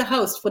direct with a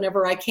host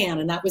whenever I can.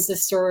 And that was the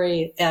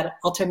story at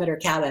Altimeter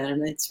Cabin.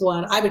 And it's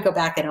one I would go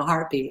back in a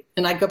heartbeat,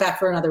 and I'd go back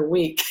for another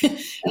week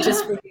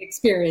just for the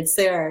experience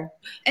there.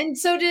 And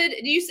so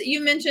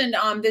you mentioned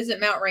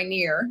Visit Mount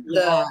Rainier,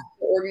 the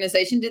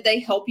organization. Did they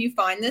help you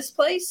find this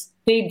place?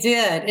 They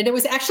did. And it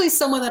was actually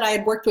someone that I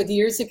had worked with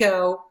years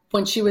ago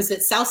when she was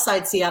at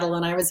Southside Seattle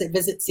and I was at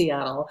Visit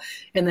Seattle.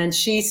 And then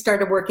she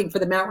started working for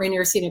the Mount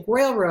Rainier Scenic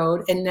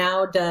Railroad and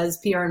now does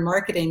PR and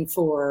marketing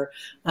for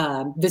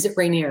Visit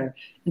Rainier.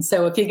 And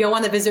so if you go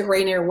on the Visit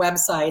Rainier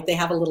website, they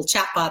have a little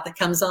chat bot that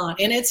comes on,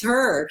 and it's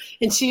her.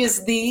 And she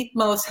is the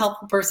most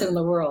helpful person in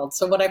the world.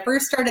 So when I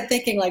first started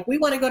thinking, like, we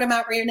want to go to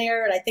Mount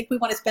Rainier, and I think we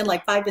want to spend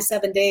like 5 to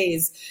 7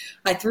 days,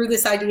 I threw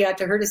this idea out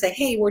to her to say,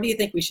 hey, where do you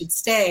think we should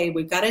stay?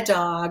 We've got a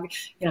dog,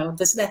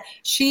 this and that.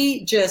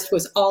 She just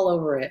was all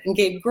over it and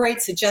gave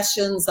great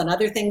suggestions on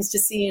other things to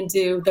see and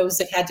do, those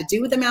that had to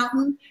do with the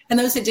mountain and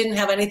those that didn't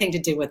have anything to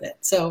do with it.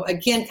 So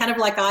again, kind of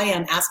like I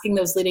am, asking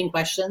those leading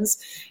questions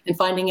and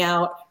finding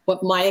out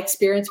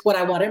what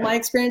I wanted my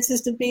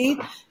experiences to be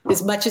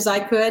as much as I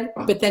could,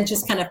 but then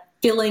just kind of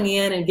filling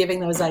in and giving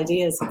those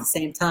ideas at the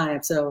same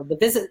time. So the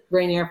Visit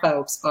Rainier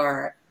folks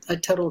are a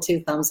total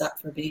 2 thumbs up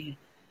for me.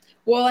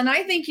 Well, and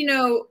I think,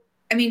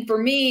 for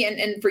me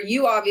and for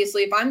you,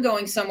 obviously, if I'm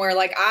going somewhere,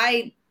 like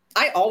I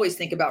always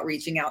think about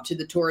reaching out to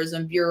the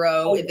tourism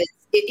bureau. If it's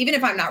even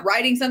if I'm not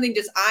writing something,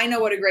 just I know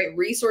what a great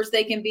resource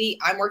they can be.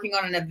 I'm working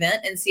on an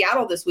event in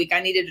Seattle this week. I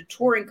needed a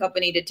touring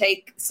company to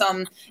take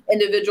some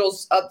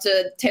individuals up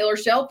to Taylor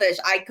Shellfish.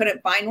 I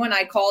couldn't find one.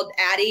 I called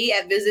Addie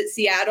at Visit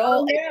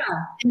Seattle,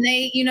 and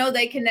they,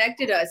 they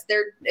connected us.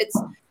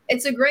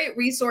 It's a great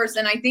resource,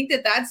 and I think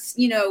that's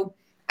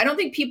I don't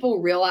think people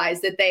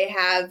realize that they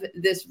have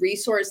this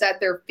resource at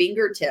their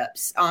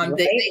fingertips. Right.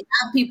 They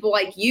have people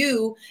like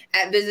you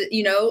at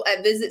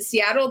Visit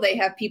Seattle. They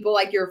have people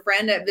like your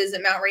friend at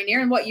Visit Mount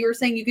Rainier. And what you were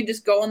saying, you can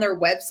just go on their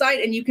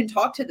website and you can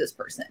talk to this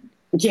person.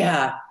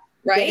 Yeah.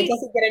 Right. Yeah, it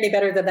doesn't get any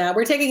better than that.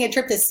 We're taking a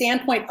trip to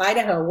Sandpoint,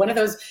 Idaho, one of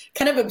those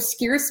kind of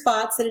obscure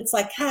spots that it's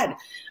like, God,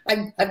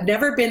 I've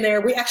never been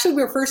there. We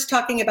were first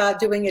talking about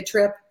doing a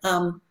trip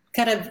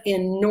kind of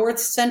in north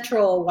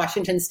central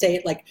Washington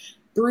state, like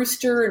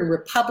Brewster and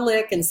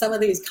Republic and some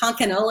of these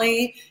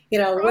Concanelli,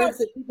 words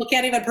that people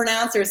can't even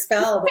pronounce or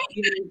spell, but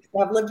even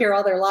have lived here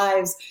all their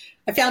lives.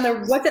 I found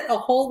there wasn't a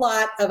whole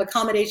lot of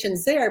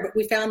accommodations there, but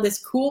we found this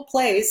cool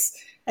place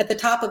at the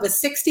top of a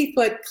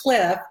 60-foot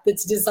cliff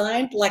that's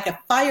designed like a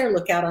fire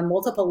lookout on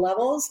multiple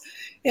levels.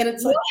 And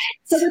it's like,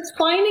 so it's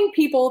finding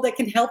people that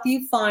can help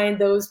you find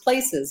those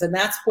places. And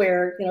that's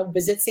where,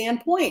 Visit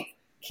Sandpoint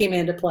came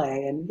into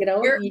play. And,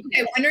 okay,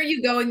 when are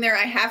you going there?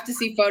 I have to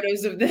see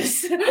photos of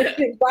this.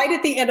 Right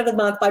at the end of the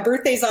month. My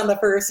birthday's on the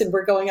 1st, and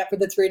we're going up for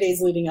the 3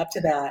 days leading up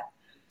to that.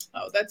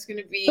 Oh, that's going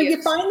to be. But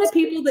you find the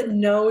people that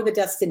know the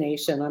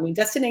destination. I mean,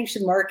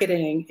 destination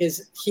marketing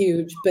is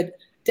huge, but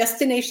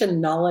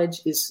destination knowledge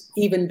is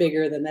even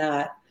bigger than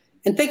that.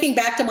 And thinking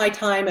back to my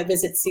time at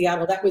Visit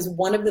Seattle, that was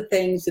one of the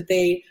things that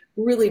they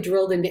really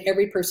drilled into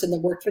every person that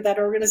worked for that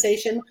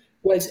organization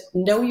was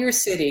know your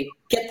city,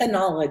 get the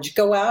knowledge,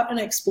 go out and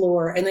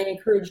explore. And they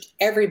encouraged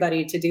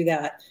everybody to do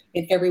that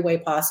in every way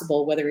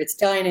possible, whether it's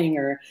dining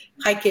or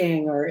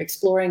hiking or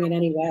exploring in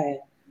any way.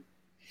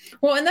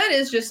 Well, and that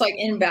is just like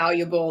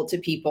invaluable to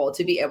people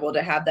to be able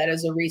to have that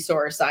as a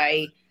resource.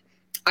 I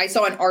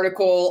saw an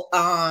article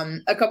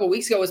a couple of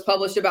weeks ago was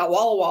published about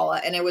Walla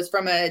Walla, and it was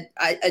from a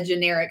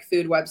generic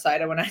food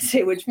website. I want to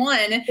say which one,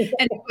 and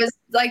it was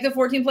like the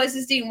 14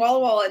 places to eat in Walla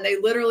Walla, and they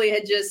literally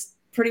had just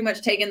pretty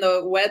much taken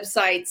the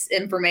website's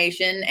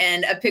information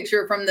and a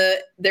picture from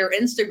their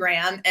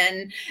Instagram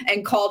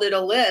and called it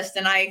a list.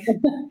 And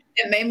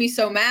it made me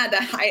so mad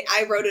that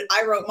I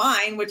wrote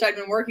mine, which I've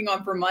been working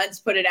on for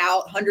months, put it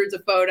out, hundreds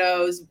of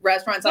photos,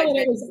 restaurants.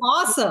 It was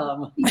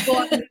awesome.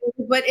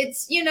 But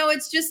it's,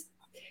 it's just,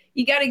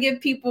 you got to give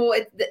people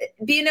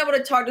being able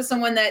to talk to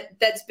someone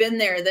that's been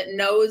there, that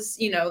knows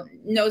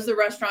the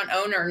restaurant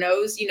owner,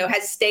 knows,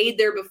 has stayed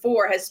there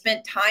before, has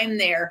spent time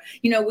there.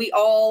 We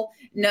all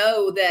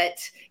know that,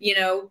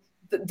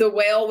 the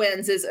Whale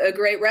Winds is a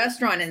great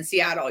restaurant in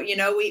Seattle.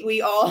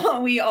 We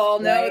all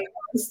know. Right.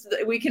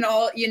 We can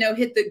all,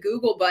 hit the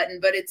Google button,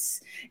 but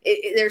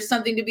there's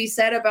something to be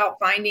said about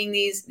finding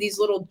these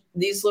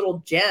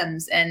little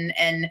gems, and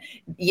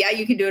yeah,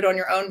 you can do it on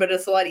your own, but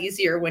it's a lot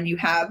easier when you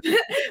have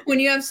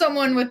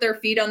someone with their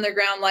feet on the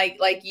ground,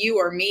 like you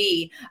or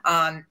me.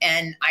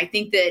 And I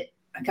think that,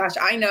 gosh,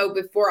 I know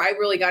before I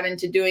really got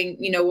into doing,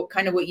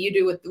 kind of what you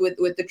do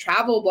with the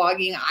travel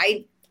blogging,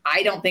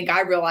 I don't think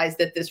I realized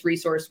that this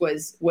resource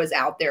was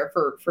out there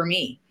for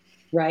me.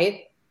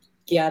 Right.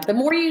 Yeah. The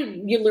more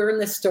you learn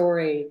the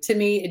story, to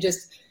me,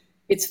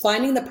 it's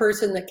finding the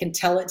person that can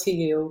tell it to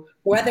you,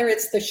 whether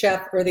it's the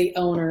chef or the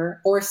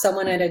owner or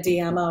someone at a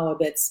DMO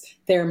that's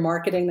there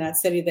marketing that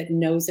city that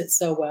knows it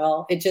so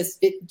well.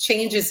 It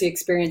changes the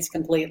experience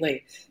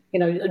completely.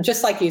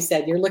 Just like you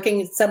said, you're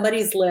looking at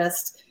somebody's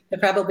list that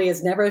probably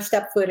has never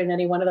stepped foot in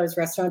any one of those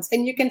restaurants.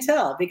 And you can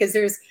tell because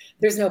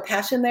there's no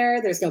passion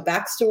there. There's no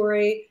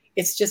backstory.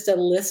 It's just a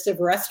list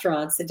of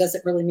restaurants. It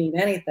doesn't really mean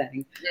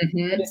anything.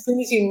 Mm-hmm. But as soon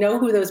as you know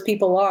who those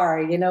people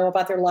are, you know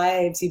about their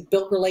lives, you've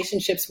built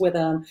relationships with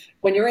them.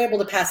 When you're able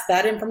to pass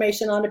that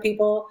information on to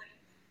people,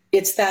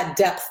 it's that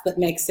depth that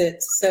makes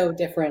it so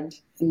different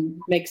and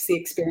makes the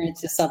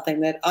experience just something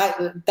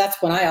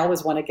that's when I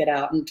always want to get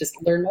out and just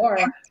learn more.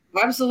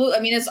 Absolutely. I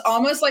mean, it's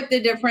almost like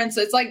the difference.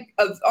 It's like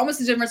almost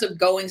the difference of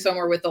going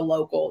somewhere with a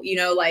local,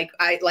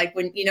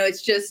 when,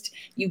 it's just,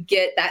 you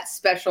get that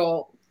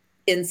special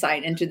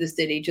insight into the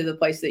city, to the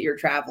place that you're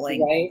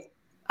traveling.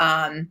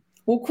 Right.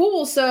 Well,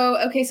 cool. So,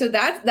 okay. So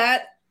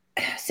that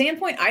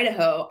Sandpoint,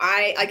 Idaho,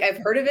 I've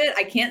heard of it.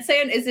 I can't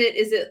say it.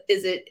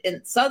 Is it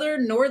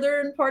in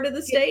northern part of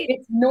the state?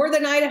 It's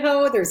northern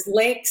Idaho. There's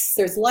lakes.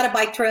 There's a lot of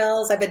bike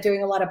trails. I've been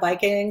doing a lot of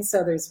biking.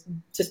 So there's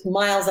just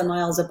miles and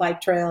miles of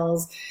bike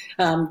trails.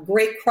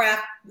 Great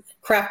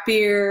craft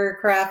beer,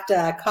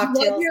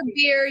 cocktails. You love your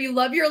beer. You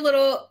love your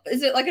little,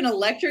 is it like an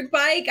electric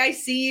bike? I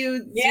see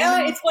you.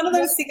 Yeah, it's one of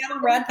those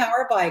Seattle Rad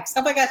Power bikes.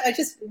 Oh my gosh, I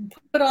just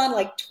put on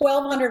like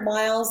 1,200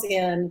 miles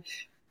in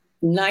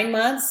 9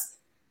 months.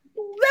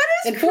 That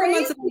is in 4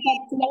 months of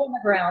snow on the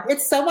ground.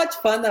 It's so much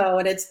fun though.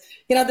 And it's,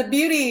 the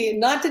beauty,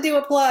 not to do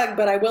a plug,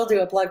 but I will do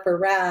a plug for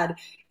Rad,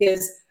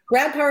 is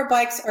Rad Power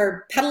bikes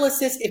are pedal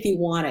assist if you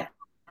want it.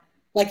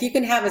 Like you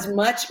can have as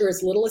much or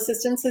as little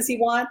assistance as you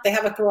want. They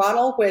have a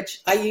throttle,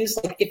 which I use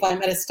like if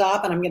I'm at a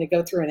stop and I'm going to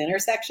go through an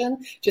intersection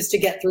just to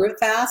get through it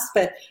fast.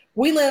 But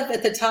we live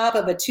at the top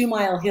of a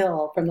 2-mile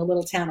hill from the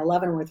little town of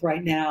Leavenworth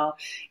right now.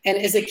 And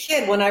as a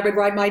kid, when I would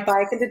ride my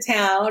bike into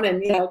town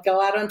and,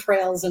 go out on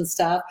trails and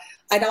stuff,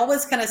 I'd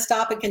always kind of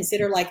stop and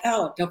consider like,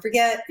 oh, don't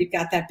forget, you've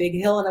got that big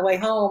hill on the way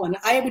home. And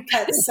I would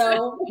cut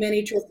so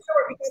many trips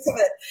short because of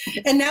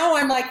it. And now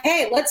I'm like,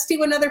 hey, let's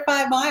do another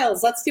 5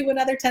 miles. Let's do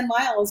another 10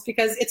 miles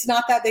because it's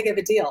not that big of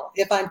a deal.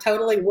 If I'm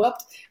totally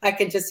whooped, I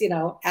can just,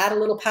 add a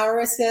little power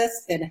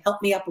assist and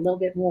help me up a little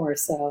bit more.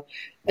 So,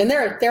 and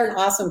they're an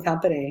awesome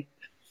company.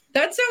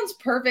 That sounds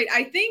perfect.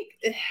 I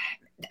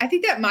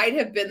think that might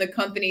have been the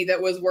company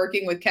that was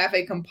working with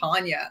Cafe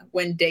Campagna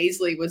when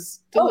Daisley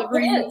was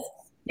delivering. Oh,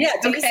 yeah,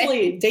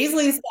 Daisley.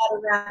 Daisley's got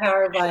a rat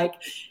power bike.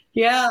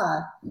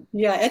 Yeah.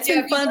 It's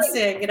been fun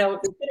seeing,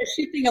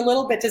 shifting a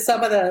little bit to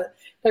some of the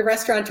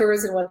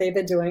restaurateurs and what they've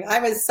been doing. I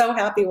was so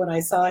happy when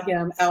I saw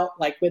him out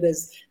like with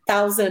his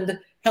 1,000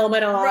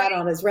 helmet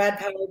on his rad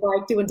power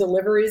bike doing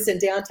deliveries in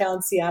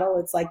downtown Seattle.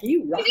 It's like,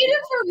 you rock. He did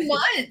it for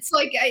months.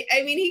 Like,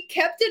 I mean, he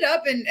kept it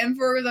up. And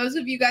for those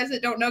of you guys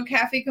that don't know,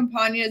 Cafe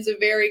Campagna is a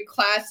very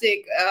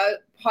classic,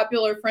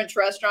 popular French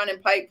restaurant in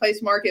Pike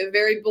Place Market,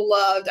 very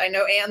beloved. I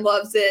know Anne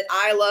loves it.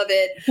 I love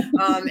it.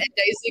 And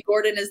Daisley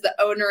Gordon is the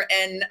owner.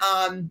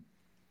 And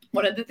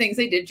one of the things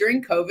they did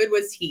during COVID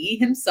was he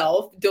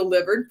himself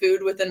delivered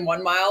food within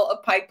 1 mile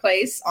of Pike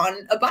Place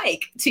on a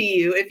bike to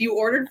you if you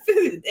ordered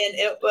food. And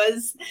it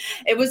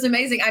was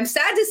amazing. I'm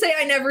sad to say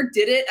I never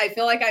did it. I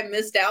feel like I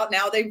missed out.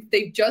 Now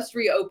they've just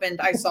reopened.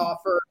 I saw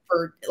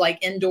for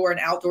like indoor and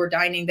outdoor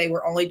dining, they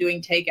were only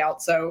doing takeout.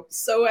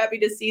 So happy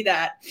to see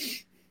that.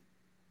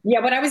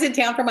 Yeah, when I was in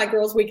town for my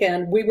girls'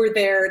 weekend, we were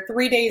there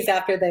 3 days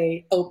after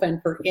they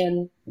opened for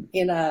in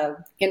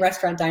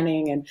restaurant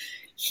dining, and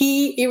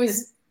it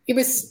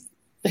was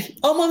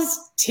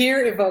almost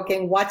tear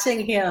evoking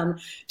watching him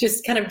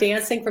just kind of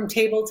dancing from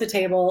table to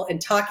table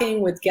and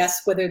talking with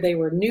guests, whether they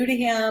were new to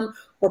him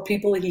or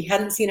people he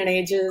hadn't seen in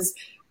ages.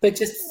 But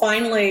just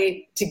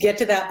finally to get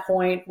to that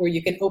point where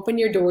you can open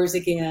your doors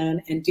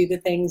again and do the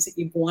things that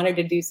you've wanted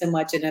to do so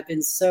much and have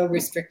been so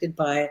restricted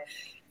by.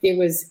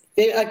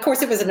 Of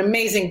course, it was an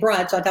amazing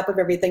brunch on top of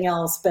everything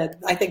else. But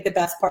I think the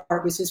best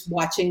part was just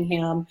watching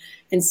him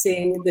and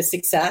seeing the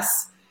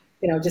success,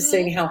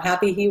 seeing how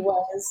happy he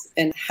was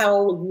and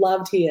how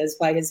loved he is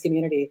by his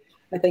community.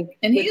 I think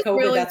and with COVID,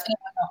 really that's one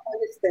of the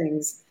hardest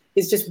things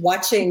is just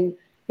watching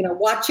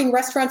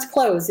restaurants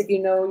close that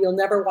you'll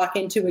never walk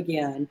into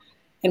again.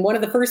 And one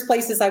of the first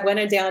places I went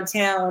in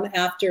downtown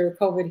after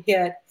COVID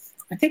hit,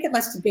 I think it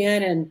must have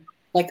been in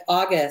like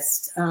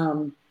August.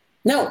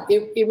 No,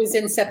 it was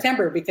in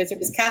September because it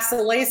was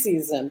cassoulet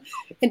season.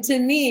 And to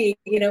me,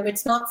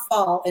 it's not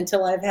fall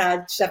until I've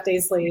had Chef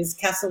Daisley's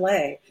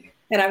cassoulet.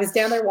 And I was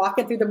down there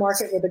walking through the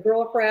market with a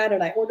girlfriend,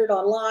 and I ordered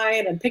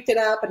online and picked it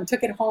up and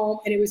took it home.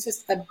 And it was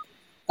just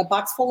a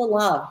box full of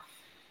love.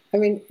 I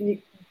mean,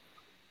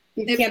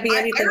 you can't be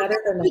anything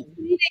other than that.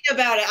 Reading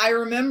about it, I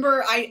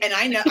remember. I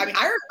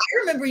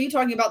remember you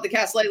talking about the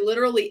cassoulet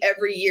literally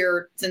every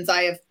year since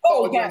I have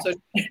followed you on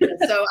social media.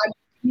 So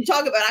you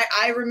talk about.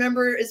 I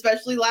remember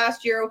especially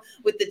last year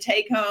with the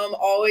take home,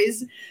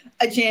 always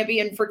a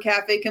champion for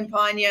Cafe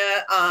Campagna.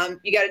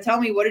 You got to tell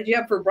me, what did you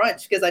have for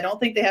brunch? Because I don't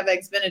think they have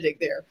eggs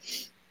Benedict there.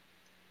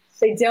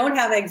 They don't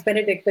have eggs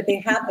Benedict, but they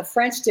have a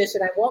French dish,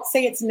 and I won't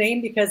say its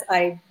name because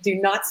I do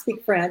not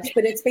speak French.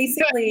 But it's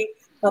basically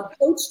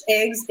poached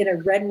eggs in a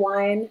red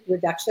wine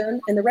reduction,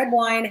 and the red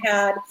wine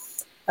had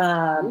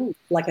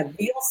like a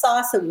veal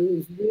sauce. It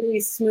was really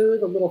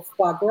smooth, a little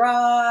foie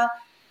gras.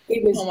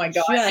 It was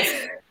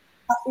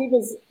it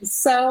was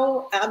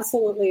so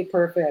absolutely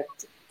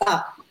perfect.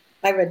 I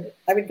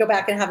would go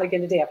back and have it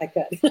again today if I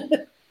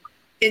could.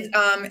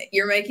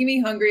 You're making me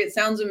hungry. It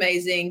sounds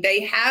amazing.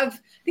 I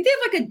think they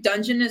have like a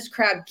Dungeness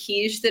crab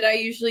quiche that I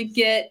usually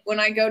get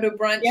when I go to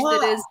brunch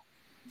that is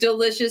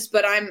delicious,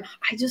 but I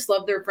just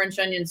love their French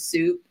onion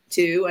soup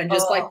too. And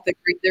just like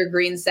their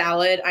green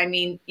salad. I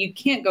mean, you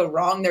can't go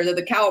wrong there.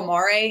 The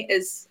calamari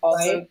is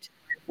also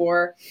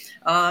for.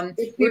 We're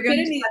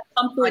going to need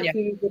comfort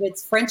food, but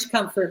it's French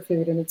comfort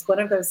food. And it's one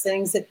of those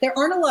things that there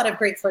aren't a lot of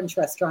great French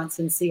restaurants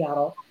in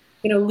Seattle.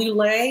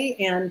 Lulé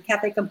and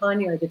Cafe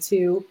Campagna are the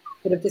two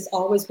that have just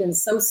always been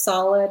so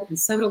solid and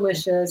so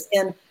delicious,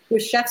 and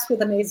with chefs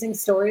with amazing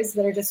stories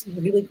that are just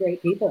really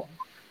great people.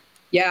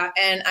 Yeah,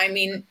 and I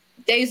mean,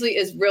 Daisley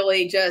is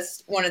really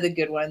just one of the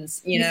good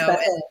ones,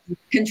 and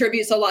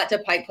contributes a lot to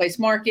Pike Place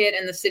Market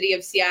and the city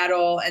of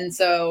Seattle. And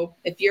so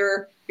if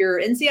you're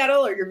in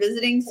Seattle or you're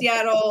visiting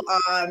Seattle,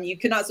 you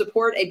could not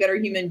support a better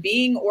human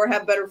being or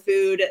have better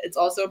food. It's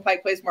also a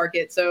Pike Place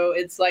Market. So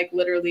it's like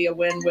literally a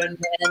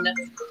win-win-win.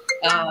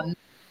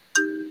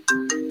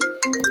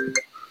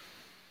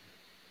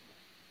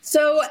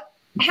 So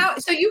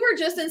you were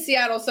just in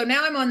Seattle. So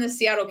now I'm on the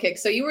Seattle kick.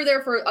 So you were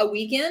there for a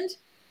weekend?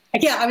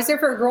 Yeah, I was there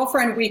for a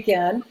girlfriend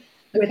weekend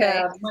with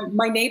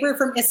my neighbor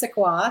from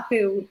Issaquah,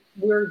 who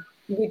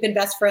we've been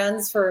best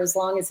friends for as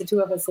long as the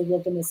two of us have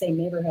lived in the same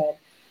neighborhood.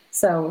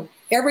 So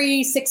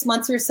every 6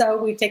 months or so,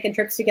 we've taken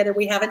trips together.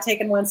 We haven't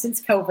taken one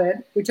since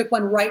COVID. We took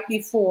one right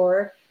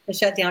before the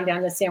shutdown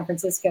down to San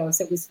Francisco.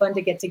 So it was fun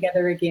to get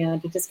together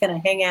again, to just kind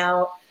of hang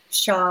out,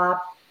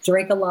 shop,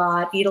 drink a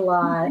lot, eat a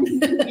lot.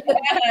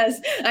 Yes.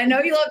 I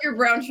know you love your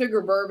brown sugar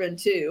bourbon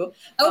too.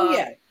 Oh,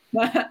 yeah.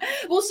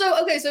 Well,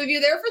 so if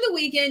you're there for the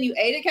weekend, you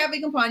ate at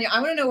Cafe Campagna. I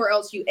want to know where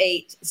else you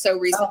ate so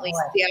recently in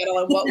Seattle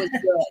and what was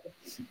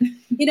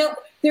good.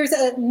 There's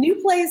a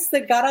new place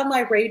that got on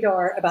my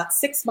radar about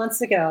 6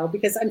 months ago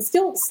because I'm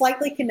still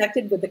slightly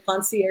connected with the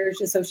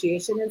Concierge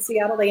Association in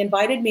Seattle. They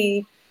invited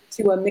me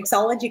to a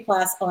mixology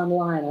class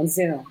online on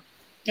Zoom.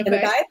 Okay. And the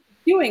guy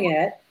doing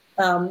it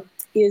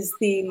is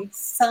the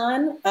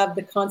son of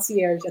the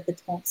concierge at the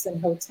Thompson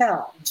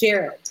Hotel,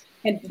 Jared.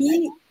 And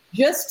he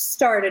just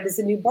started as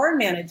a new bar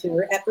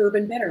manager at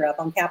Urban Bitter up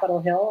on Capitol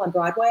Hill on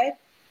Broadway.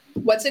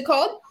 What's it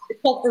called?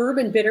 It's called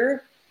Urban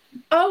Bitter.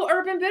 Oh,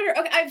 Urban Bitter.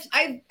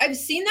 Okay, I've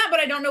seen that, but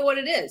I don't know what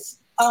it is.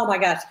 Oh my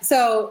gosh!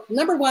 So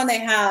number one, they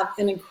have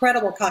an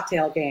incredible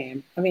cocktail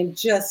game. I mean,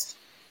 just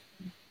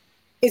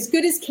as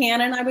good as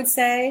Cannon, I would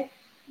say.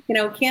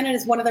 Cannon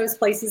is one of those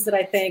places that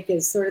I think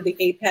is sort of the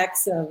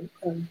apex of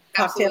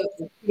cocktails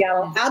in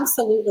Seattle.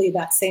 Absolutely,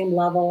 that same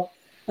level.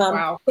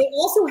 Wow. They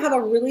also have a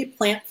really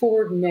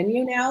plant-forward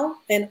menu now,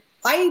 and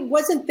I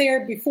wasn't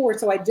there before,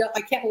 so I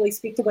can't really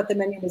speak to what the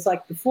menu was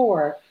like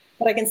before.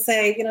 But I can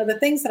say, the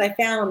things that I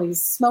found,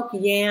 these smoked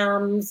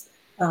yams,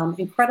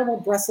 incredible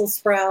Brussels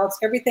sprouts,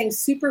 everything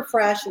super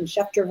fresh and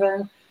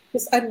chef-driven.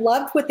 I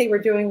loved what they were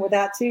doing with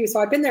that, too. So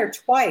I've been there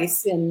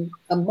twice in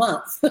a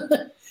month.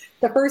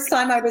 The first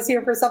time I was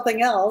here for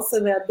something else,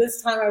 and then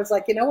this time I was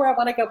like, where I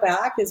want to go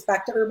back is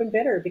back to Urban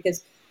Bitter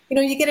because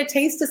you get a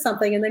taste of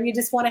something and then you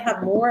just want to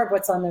have more of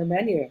what's on their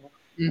menu.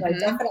 Mm-hmm. I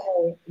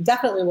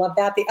definitely love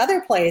that. The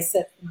other place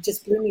that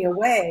just blew me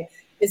away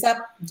is up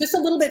just a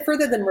little bit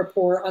further than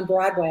Rapport on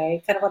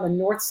Broadway, kind of on the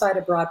north side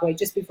of Broadway,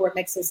 just before it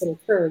makes those little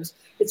curves.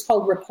 It's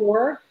called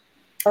Rapport.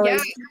 Yeah.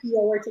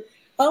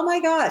 Oh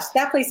my gosh,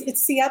 that place,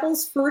 it's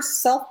Seattle's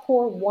first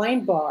self-pour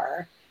wine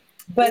bar.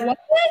 But what?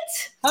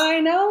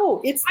 I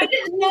know. I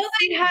didn't know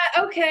they had.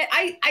 Okay,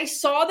 I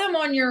saw them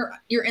on your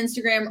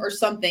Instagram or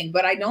something,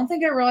 but I don't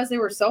think I realized they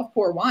were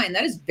self-pour wine.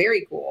 That is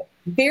very cool.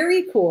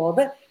 Very cool.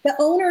 But the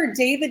owner,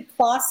 David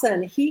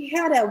Clausen, he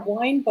had a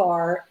wine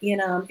bar in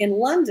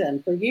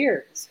London for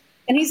years.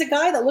 And he's a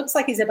guy that looks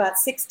like he's about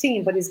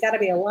 16, but he's got to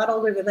be a lot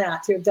older than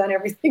that to have done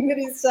everything that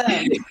he's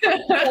done.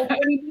 So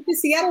when he moved to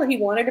Seattle, he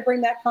wanted to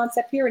bring that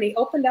concept here, and he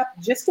opened up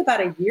just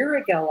about a year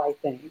ago, I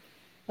think.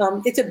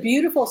 It's a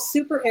beautiful,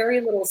 super airy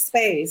little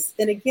space.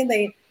 And again,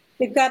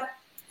 they've got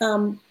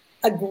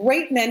a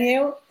great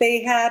menu.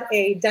 They had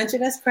a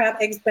Dungeness crab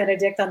eggs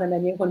Benedict on the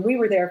menu when we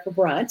were there for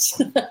brunch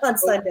on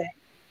Sunday.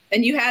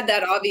 And you had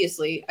that,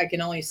 obviously, I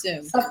can only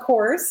assume. Of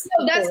course.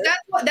 So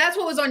that's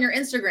what was on your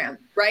Instagram,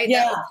 right?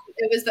 Yeah.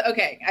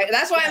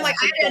 That's why I'm like,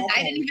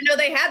 I didn't even know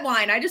they had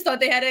wine. I just thought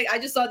they had I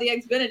just saw the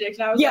eggs Benedict.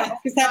 And I was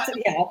because that's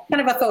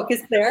kind of a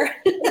focus there.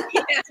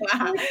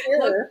 Yeah.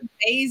 Sure.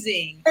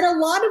 Amazing. And a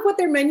lot of what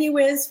their menu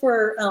is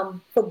for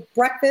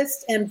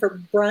breakfast and for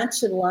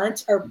brunch and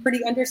lunch are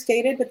pretty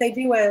understated, but they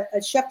do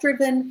a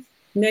chef-driven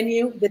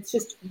menu that's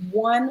just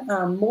one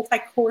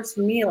multi-course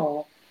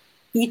meal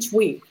each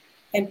week.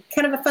 And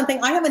kind of a fun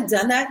thing, I haven't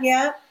done that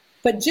yet,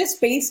 but just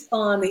based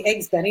on the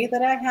eggs Benny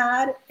that I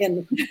had,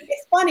 and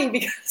it's funny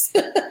because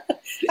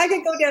I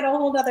could go down a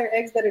whole other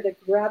eggs Benedict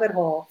rabbit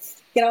hole.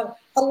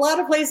 A lot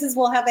of places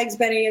will have eggs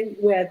Benny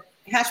with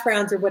hash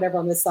browns or whatever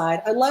on the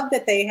side. I love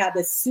that they had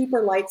this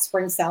super light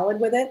spring salad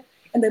with it.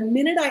 And the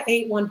minute I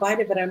ate one bite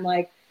of it, I'm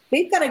like,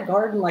 they've got a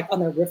garden like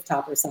on their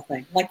rooftop or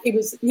something. Like it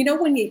was,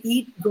 when you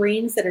eat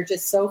greens that are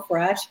just so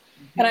fresh.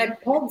 And I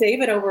called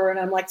David over and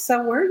I'm like,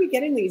 so where are you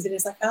getting these? And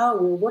he's like, oh,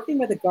 we're working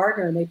with a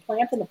gardener and they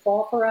plant in the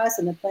fall for us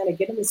and then plant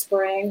again in the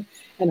spring.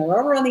 And they're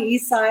over on the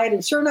east side.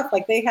 And sure enough,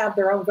 like they have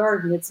their own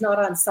garden. It's not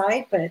on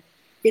site, but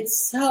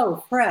it's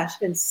so fresh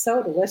and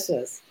so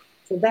delicious.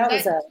 So that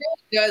really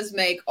does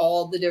make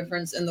all the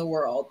difference in the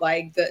world.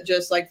 Like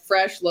just like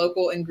fresh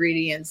local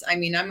ingredients. I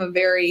mean, I'm a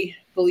very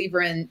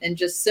believer in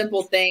just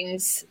simple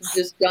things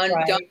just done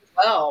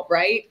well,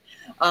 right?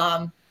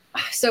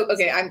 So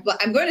okay,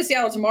 I'm going to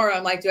Seattle tomorrow.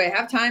 I'm like, do I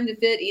have time to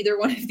fit either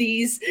one of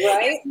these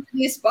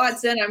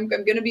spots in? I'm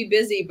going to be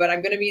busy, but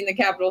I'm going to be in the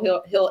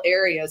Capitol Hill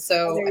area.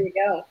 So there you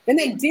go. And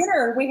then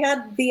dinner, we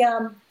had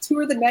the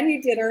tour the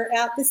menu dinner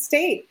at the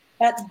State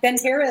at Ben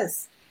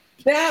Harris.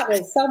 That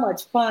was so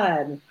much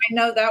fun. I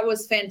know, that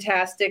was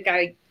fantastic.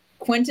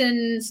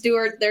 Quentin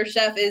Stewart, their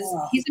chef,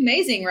 he's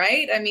amazing,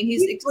 right? I mean,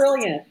 he's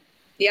brilliant.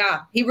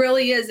 Yeah, he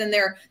really is. And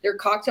their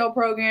cocktail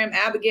program,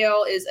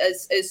 Abigail,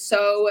 is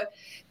so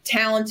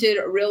talented,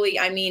 really.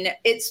 I mean,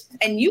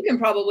 and you can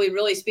probably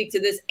really speak to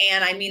this,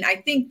 Anne. I mean, I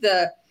think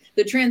the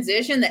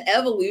transition, the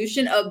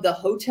evolution of the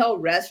hotel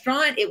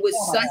restaurant, it was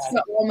such an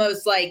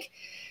almost like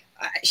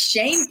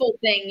shameful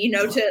thing, to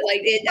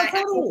like it.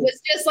 It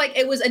was just like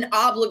it was an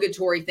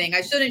obligatory thing.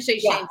 I shouldn't say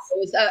shameful.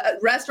 It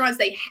was restaurants.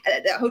 The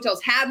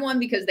hotels had one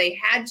because they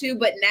had to,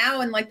 but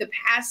now in like the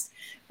past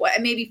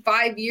maybe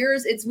 5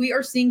 years, we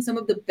are seeing some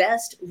of the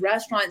best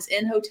restaurants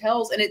in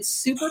hotels, and it's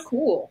super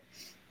cool.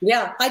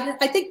 Yeah,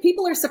 I think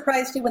people are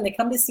surprised too when they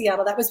come to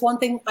Seattle. That was one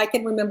thing I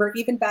can remember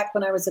even back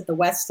when I was at the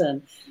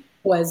Westin,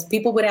 was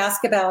people would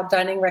ask about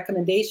dining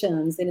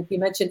recommendations. And if you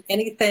mentioned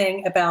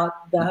anything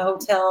about the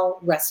hotel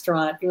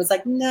restaurant, it was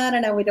like,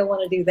 no, we don't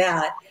want to do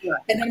that. Yeah.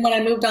 And then when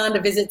I moved on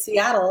to visit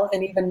Seattle,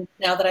 and even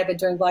now that I've been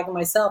doing blogging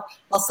myself,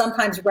 I'll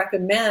sometimes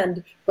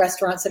recommend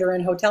restaurants that are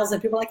in hotels,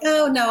 and people are like,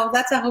 oh, no,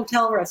 that's a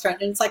hotel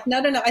restaurant. And it's like, no.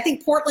 I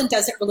think Portland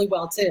does it really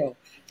well too.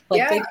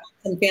 Like they've got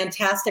some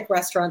fantastic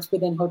restaurants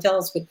within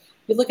hotels, but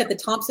you look at the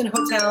Thompson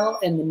Hotel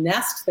and the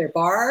Nest, their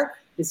bar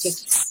is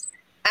just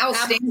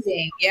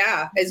outstanding.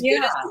 Yeah. As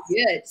good as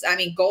it gets. I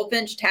mean,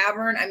 Goldfinch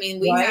Tavern. I mean,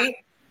 we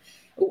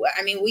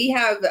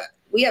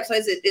have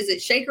places. Is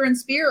it Shaker and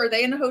Spear? Are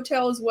they in a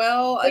hotel as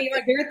well? Oh, yeah,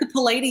 they're at the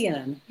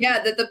Palladian.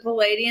 Yeah, the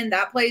Palladian,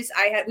 that place.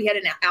 We had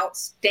an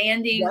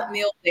outstanding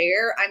meal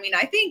there. I mean,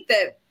 I think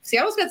that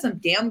Seattle's got some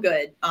damn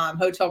good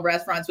hotel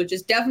restaurants, which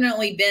has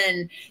definitely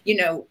been,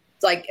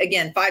 like,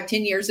 again,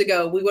 5-10 years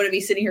ago, we wouldn't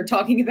be sitting here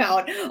talking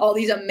about all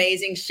these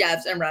amazing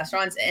chefs and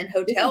restaurants and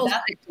hotels.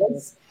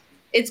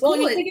 It's cool.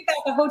 When you think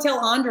about the Hotel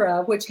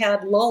Andra, which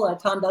had Lola,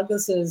 Tom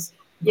Douglas's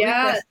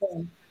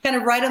restaurant, kind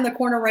of right on the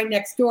corner, right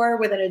next door,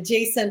 with an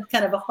adjacent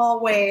kind of a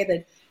hallway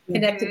that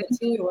connected the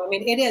two. I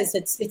mean,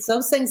 it's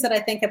those things that I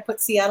think have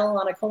put Seattle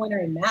on a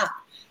culinary map.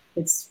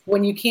 It's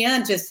when you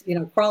can just,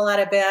 crawl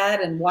out of bed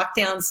and walk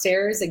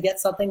downstairs and get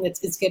something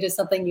that's as good as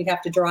something you'd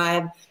have to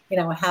drive,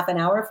 a half an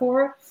hour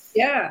for.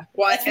 Yeah.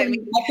 Well, I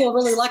feel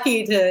really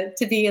lucky to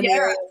be in the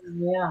area.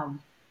 Yeah.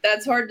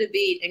 That's hard to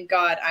beat. And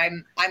God,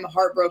 I'm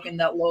heartbroken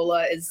that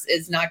Lola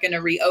is not going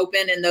to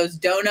reopen. And those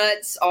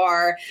donuts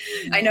are,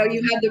 I know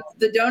you had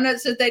the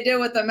donuts that they did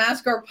with the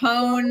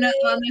mascarpone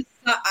on the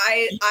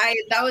side.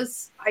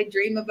 I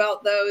dream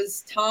about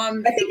those,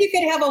 Tom. I think you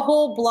could have a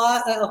whole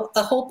blog,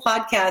 a whole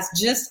podcast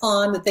just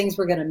on the things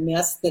we're going to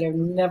miss that are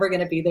never going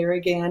to be there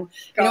again.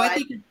 I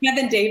think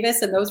Kevin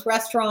Davis and those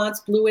restaurants,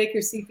 Blue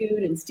Acre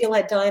Seafood and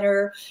Steelhead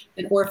Diner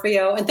and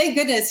Orfeo. And thank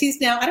goodness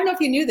he's now, I don't know if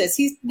you knew this,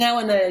 he's now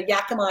in the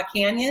Yakima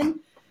Canyon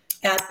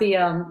at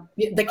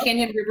the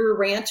Canyon River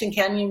Ranch and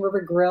Canyon River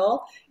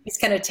Grill. He's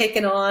kind of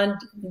taken on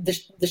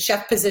the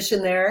chef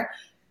position there.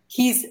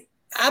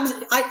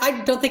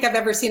 I don't think I've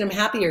ever seen him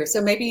happier.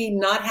 So maybe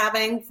not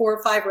having 4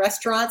 or 5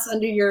 restaurants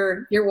under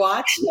your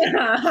watch.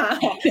 Yeah.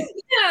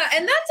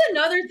 And that's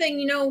another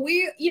thing,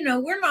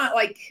 we're not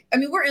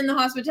we're in the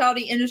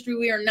hospitality industry.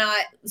 We are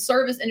not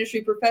service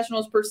industry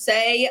professionals per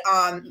se.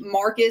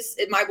 Marcus,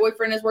 my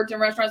boyfriend, has worked in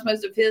restaurants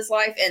most of his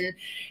life, and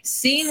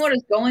seeing what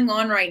is going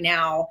on right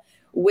now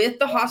with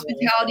the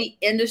hospitality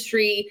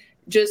industry,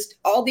 just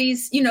all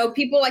these,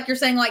 people like you're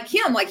saying, like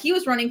him, like he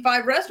was running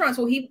 5 restaurants.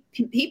 Well,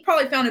 he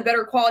probably found a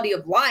better quality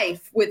of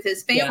life with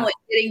his family,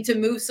 getting to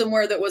move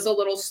somewhere that was a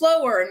little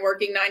slower and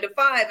working 9 to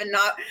 5 and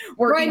not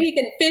working. Right, he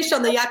can fish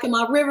on the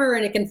Yakima River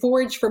and he can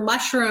forage for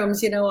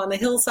mushrooms, on the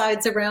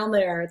hillsides around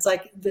there. It's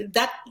like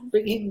that.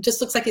 He just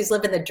looks like he's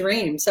living the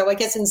dream. So I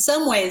guess in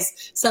some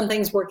ways, some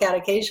things work out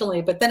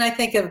occasionally. But then I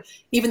think of,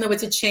 even though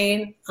it's a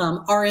chain,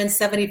 RN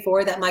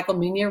 74, that Michael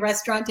Munoz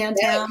restaurant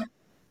downtown.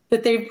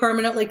 That they've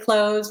permanently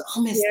closed.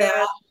 I'll miss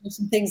that. There's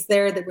some things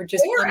there that were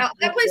just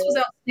that place was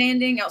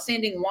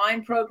outstanding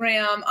wine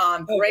program,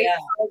 great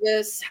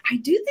service. I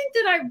do think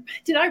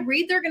that I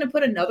read they're going to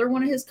put another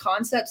one of his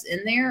concepts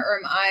in there,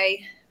 or I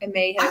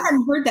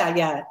haven't heard that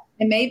yet.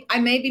 I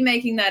may be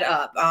making that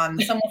up.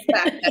 Someone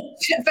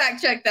fact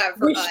check that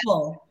for us.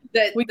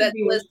 That's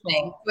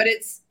listening. But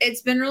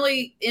it's been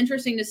really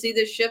interesting to see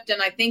this shift,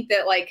 and I think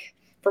that, like,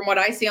 from what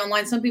I see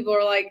online, some people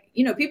are like,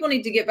 people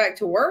need to get back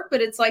to work,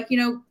 but it's like,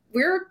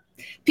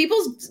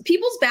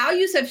 people's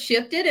values have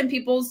shifted and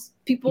people's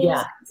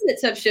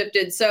habits have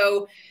shifted.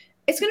 So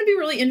it's going to be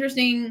really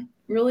interesting,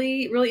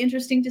 really, really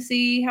interesting to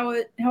see how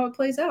it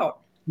plays out.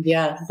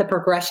 Yeah. The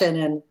progression,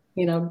 and,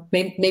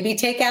 maybe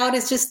takeout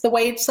is just the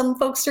way some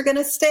folks are going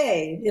to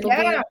stay.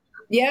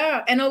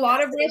 Yeah. And a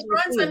lot of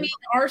restaurants,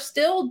 are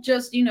still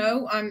just,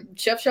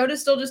 Chef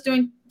Shoda's still just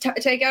doing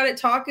takeout at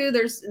Taku.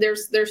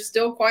 There's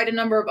still quite a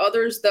number of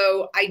others,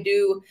 though. I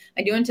do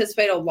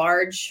anticipate a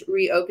large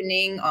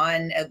reopening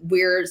on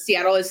where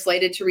Seattle is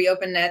slated to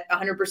reopen at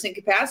 100%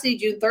 capacity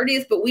June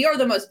 30th, but we are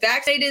the most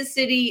vaccinated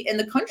city in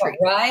the country.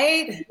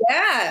 Right?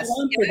 Yes.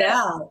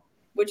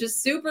 Which is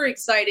super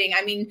exciting.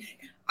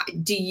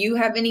 Do you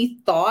have any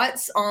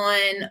thoughts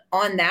on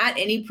that?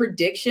 Any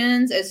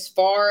predictions as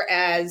far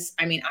as,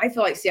 I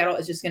feel like Seattle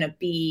is just going to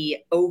be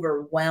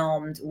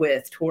overwhelmed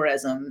with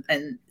tourism,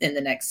 and in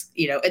the next,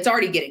 it's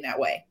already getting that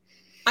way.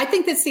 I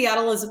think that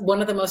Seattle is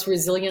one of the most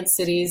resilient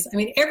cities.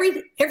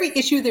 Every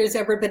issue there's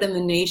ever been in the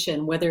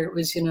nation, whether it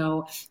was,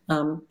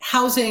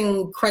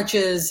 housing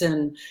crunches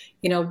and,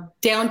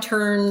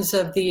 downturns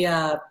of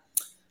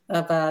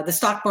the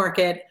stock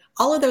market,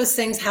 all of those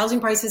things, housing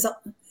prices,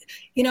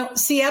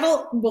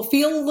 Seattle will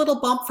feel a little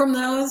bump from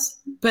those,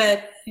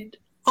 but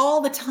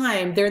all the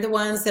time, they're the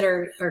ones that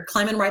are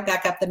climbing right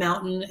back up the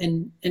mountain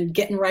and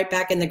getting right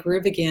back in the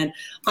groove again.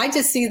 I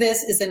just see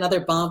this as another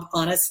bump,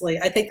 honestly.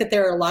 I think that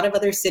there are a lot of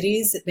other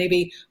cities that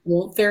maybe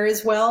won't fare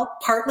as well,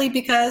 partly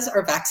because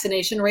our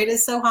vaccination rate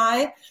is so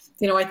high.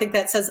 I think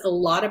that says a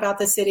lot about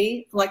the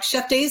city. Like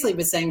Chef Daisley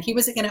was saying, he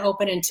wasn't going to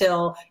open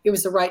until it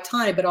was the right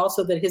time, but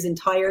also that his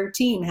entire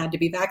team had to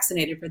be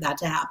vaccinated for that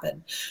to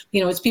happen.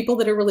 It's people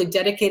that are really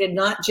dedicated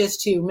not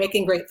just to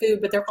making great food,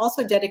 but they're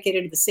also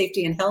dedicated to the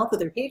safety and health of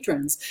their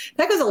patrons.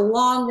 That goes a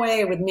long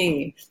way with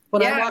me.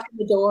 When I walk in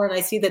the door and I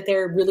see that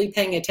they're really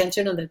paying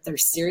attention and that they're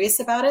serious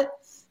about it.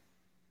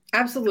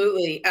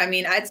 Absolutely. I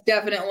mean, it's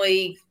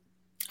definitely...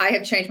 I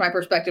have changed my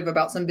perspective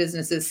about some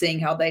businesses, seeing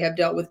how they have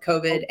dealt with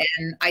COVID.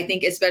 And I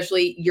think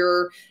especially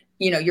you're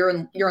in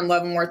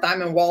Leavenworth,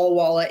 I'm in Walla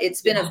Walla.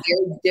 It's been a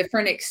very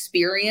different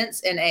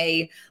experience in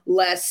a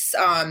less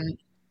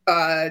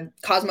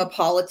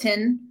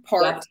cosmopolitan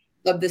part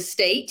of the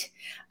state.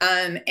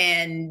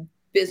 And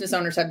business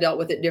owners have dealt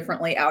with it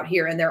differently out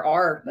here. And there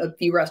are a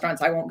few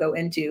restaurants I won't go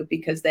into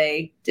because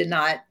they did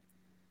not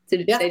they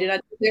did not do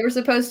what they were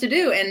supposed to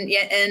do.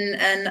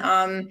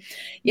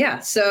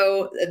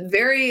 So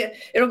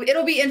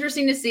it'll be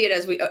interesting to see it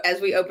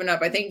as we open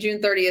up. I think June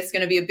 30th is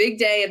going to be a big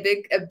day,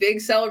 a big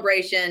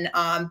celebration.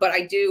 But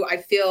I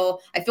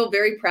feel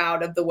very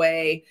proud of the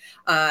way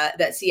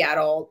that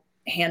Seattle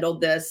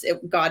handled this.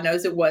 God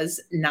knows it was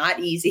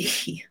not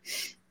easy.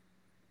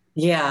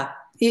 Yeah,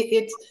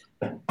 it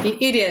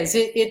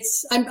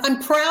is.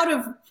 I'm proud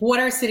of what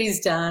our city's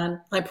done.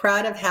 I'm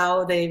proud of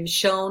how they've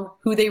shown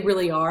who they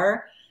really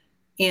are.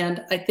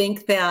 And I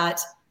think that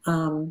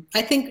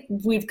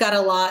we've got a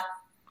lot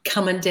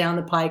coming down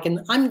the pike. And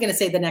I'm going to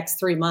say the next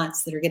 3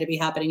 months that are going to be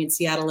happening in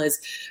Seattle as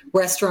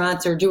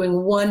restaurants are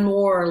doing one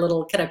more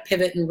little kind of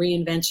pivot and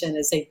reinvention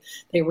as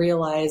they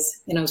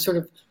realize, sort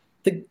of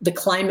the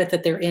climate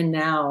that they're in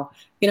now.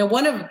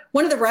 One of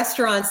the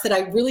restaurants that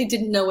I really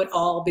didn't know at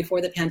all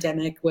before the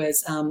pandemic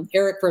was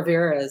Eric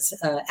Rivera's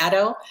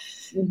Addo.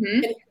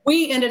 Mm-hmm. And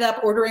we ended up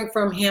ordering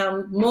from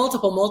him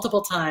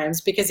multiple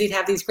times because he'd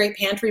have these great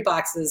pantry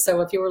boxes.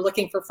 So if you were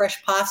looking for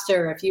fresh pasta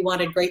or if you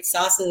wanted great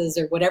sauces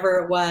or whatever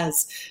it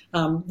was,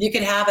 you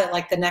could have it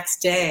like the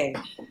next day.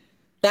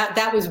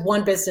 That was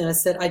one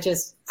business that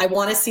I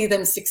want to see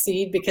them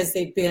succeed because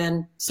they've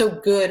been so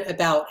good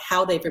about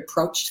how they've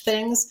approached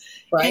things.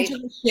 Right.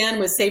 Angela Shen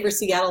with Savor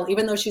Seattle,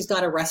 even though she's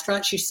got a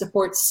restaurant, she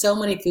supports so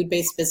many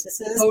food-based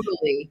businesses.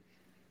 Totally.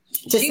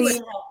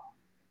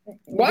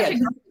 Watching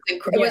her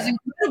was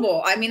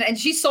incredible. I mean, and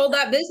she sold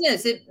that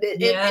business. It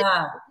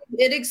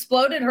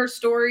exploded. Her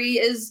story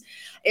is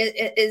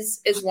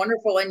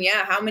wonderful. And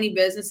how many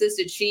businesses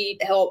did she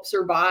help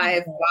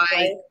survive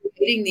by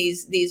creating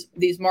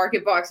these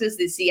market boxes,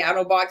 these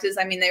Seattle boxes?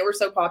 I mean, they were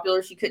so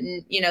popular she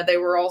couldn't, they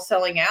were all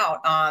selling out.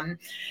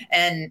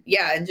 And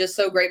just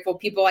so grateful.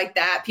 People like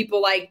that,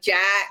 people like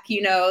Jack,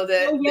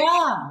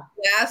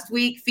 last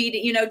week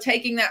feeding,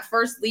 taking that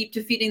first leap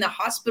to feeding the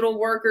hospital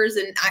workers.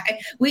 And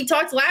we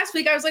talked last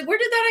week. I was like, where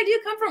did that idea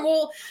come from?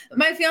 Well,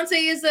 my fiance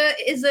is a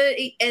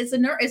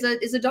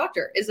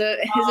doctor, is a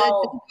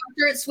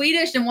doctor at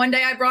Swedish. And one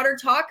day I brought her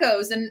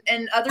tacos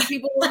and other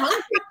people were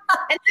hungry.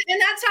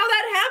 and that's how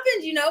that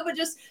happened, but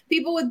just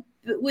people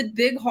with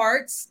big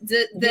hearts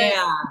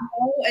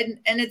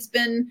and it's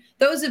been,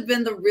 those have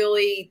been the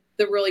really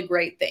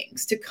great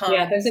things to come.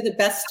 Yeah, those are the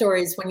best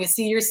stories when you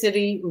see your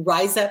city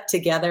rise up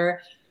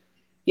together.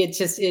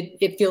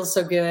 It feels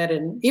so good.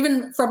 And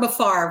even from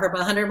afar, from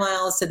 100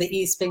 miles to the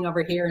east, being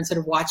over here and sort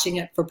of watching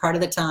it for part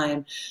of the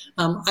time,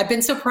 I've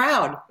been so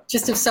proud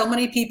just of so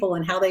many people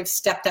and how they've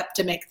stepped up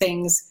to make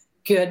things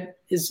good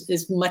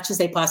as much as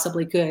they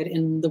possibly could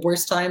in the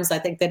worst times I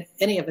think that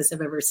any of us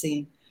have ever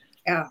seen.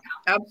 Yeah,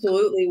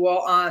 absolutely.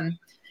 Well,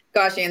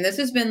 gosh, Ann, this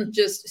has been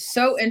just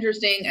so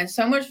interesting and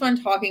so much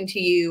fun talking to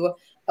you.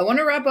 I want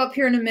to wrap up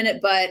here in a minute,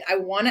 but I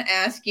want to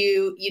ask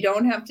you, you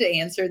don't have to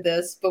answer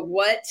this, but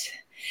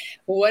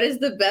what is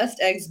the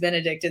best Eggs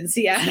Benedict in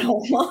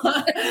Seattle? or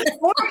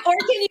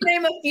can you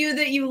name a few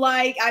that you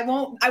like? I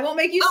won't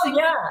make you sing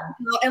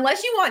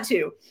unless you want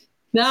to.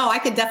 No, I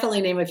could definitely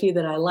name a few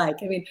that I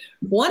like. I mean,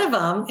 one of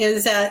them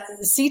is at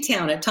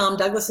Seatown at Tom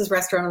Douglas's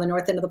restaurant on the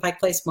north end of the Pike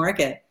Place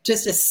Market.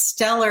 Just a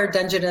stellar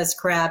Dungeness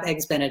crab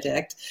Eggs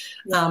Benedict.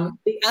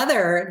 The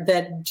other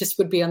that just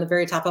would be on the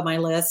very top of my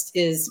list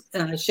is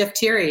Chef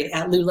Thierry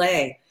at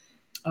Lulé.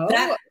 Oh,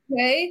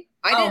 okay.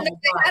 I didn't know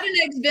they had an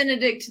Eggs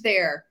Benedict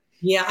there.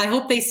 Yeah, I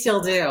hope they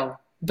still do.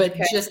 But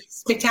just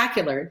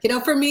spectacular.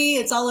 For me,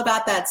 it's all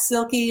about that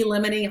silky,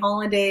 lemony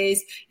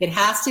hollandaise. It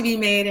has to be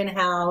made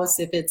in-house.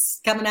 If it's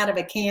coming out of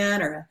a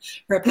can or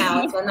a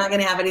pouch, I'm not going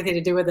to have anything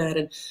to do with it.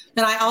 And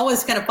I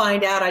always kind of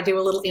find out, I do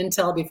a little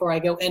intel before I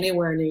go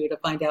anywhere new to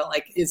find out,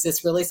 is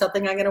this really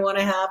something I'm going to want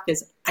to have?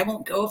 Because I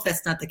won't go if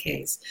that's not the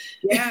case.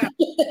 Yeah.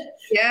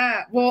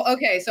 Yeah. Well,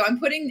 okay. So I'm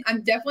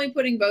definitely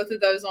putting both of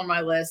those on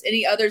my list.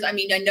 Any others? I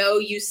mean, I know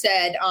you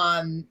said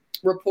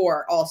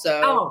Rapport also.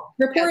 Oh,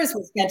 Rapport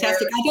was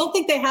fantastic. I don't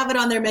think they have it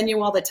on their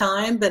menu all the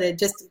time, but it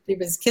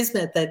was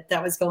kismet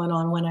that was going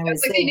on when I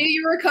was like, there. I knew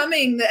you were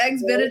coming. The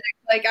Eggs Benedict.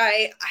 Like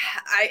I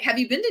have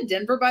you been to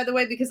Denver, by the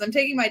way? Because I'm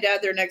taking my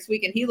dad there next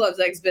week and he loves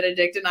Eggs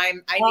Benedict and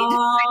I'm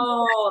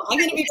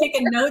going to be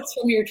taking notes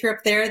from your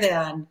trip there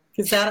then.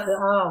 Because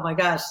oh my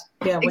gosh.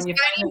 Yeah.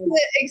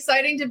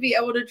 Exciting to be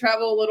able to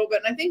travel a little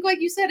bit. And I think,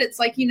 like you said, it's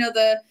like,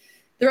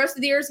 the rest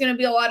of the year is going to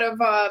be a lot of,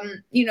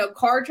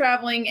 car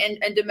traveling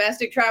and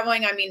domestic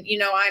traveling. I mean,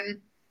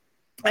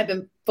 I've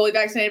been fully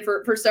vaccinated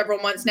for several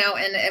months now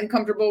and am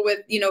comfortable with,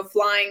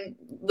 flying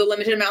the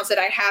limited amounts that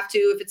I have to,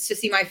 if it's to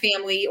see my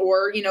family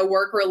or,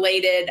 work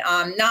related.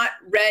 Not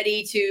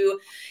ready to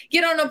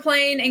get on a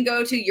plane and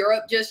go to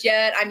Europe just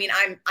yet. I mean,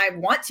 I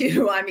want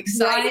to, I'm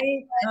excited.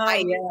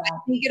 Right? I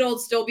think it'll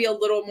still be a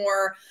little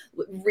more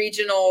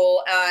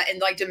regional and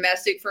like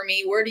domestic for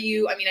me.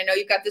 I know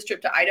you've got this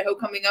trip to Idaho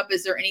coming up.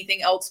 Is there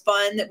anything else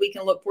fun that we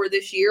can look for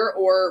this year,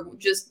 or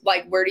just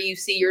like, where do you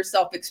see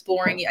yourself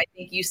exploring? I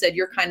think you said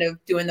you're kind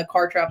of doing the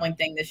car traveling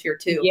thing this year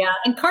too. Yeah.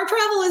 And car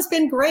travel has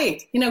been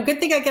great. Good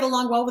thing I get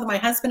along well with my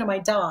husband and my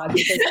dog,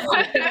 because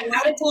I spend a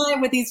lot of time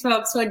with these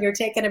folks when you're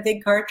taking a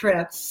big car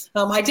trip.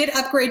 I did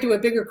upgrade to a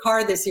bigger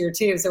car this year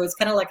too. So it's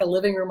kind of like a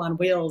living room on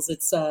wheels.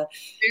 There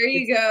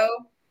you go.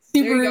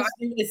 Subaru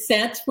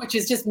Ascent, which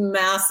is just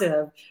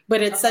massive,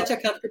 but it's such a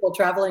comfortable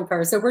traveling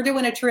car. So we're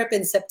doing a trip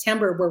in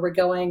September where we're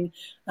going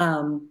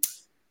to,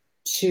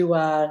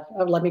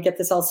 let me get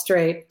this all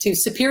straight, to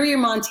Superior,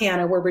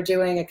 Montana, where we're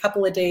doing a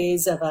couple of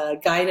days of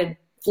guided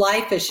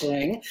fly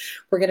fishing.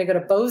 We're going to go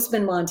to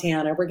Bozeman,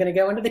 Montana. We're going to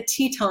go into the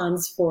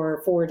Tetons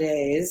for 4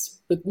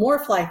 days with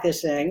more fly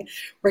fishing.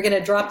 We're going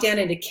to drop down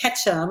into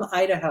Ketchum,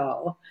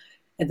 Idaho,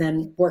 and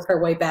then work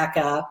our way back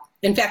up.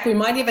 In fact, we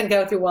might even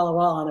go through Walla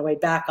Walla on the way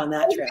back on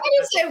that trip. I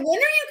was say, when are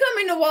you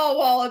coming to Walla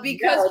Walla?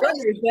 Because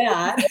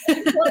that. I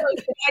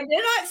did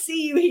not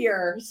see you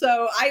here.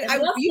 So last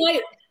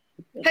night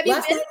we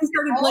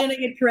started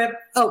planning a trip.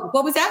 Oh,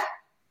 what was that?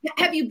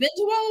 Have you been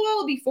to Walla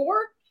Walla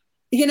before?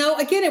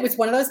 Again, it was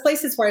one of those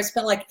places where I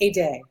spent like a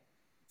day.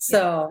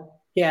 So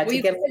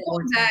to get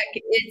back,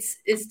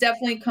 it's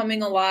definitely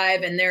coming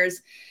alive, and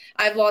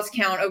I've lost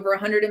count, over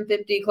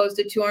 150, close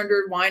to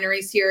 200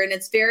 wineries here. And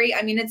it's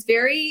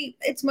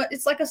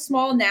like a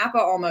small Napa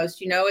almost,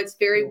 it's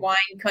very wine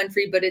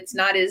country, but it's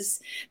not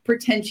as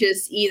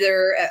pretentious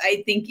either.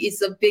 I think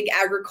it's a big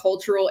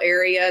agricultural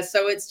area.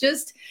 So it's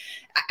just,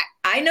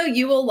 I know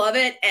you will love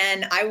it.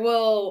 And I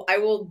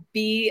will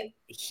be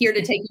here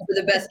to take you for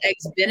the best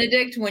Eggs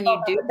Benedict when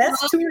you do.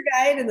 Best tour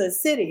guide in the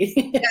city.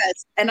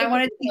 Yes. And I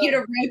want to take you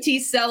to Roti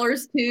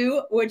Cellars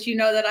too, which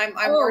that I'm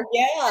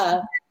working.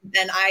 Yeah.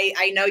 And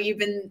I know we've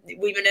been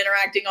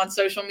interacting on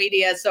social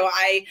media. So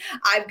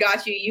I've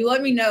got you. You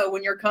let me know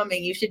when you're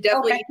coming. You should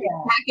definitely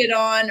pack it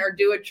on or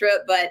do a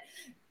trip, but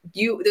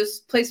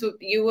this place,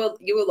 you will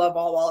love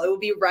Walla Walla. It will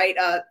be right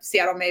up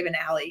Seattle Maven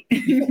Alley.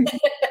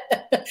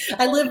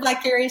 I live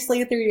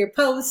vicariously through your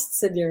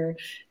posts and your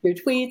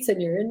tweets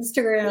and your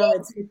Instagram.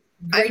 Well,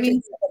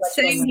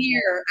 same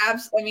here.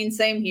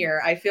 Same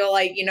here. I feel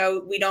like, we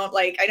don't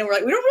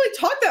really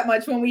talk that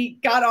much when we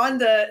got on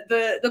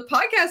the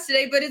podcast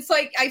today, but it's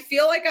like, I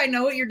feel like I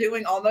know what you're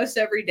doing almost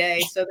every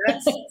day. So I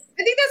think that's one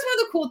of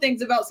the cool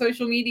things about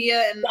social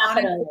media. And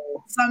honestly,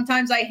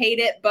 sometimes I hate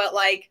it, but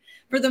like,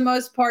 for the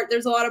most part,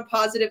 there's a lot of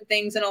positive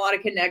things and a lot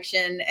of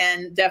connection.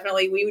 And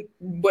definitely we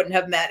wouldn't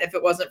have met if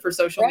it wasn't for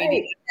social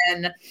media.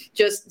 And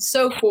just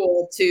so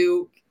cool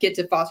to get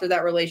to foster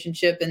that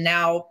relationship. And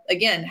now,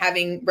 again,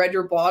 having read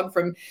your blog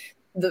from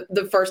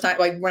the first time,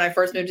 like when I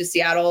first moved to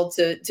Seattle,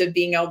 to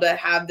being able to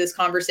have this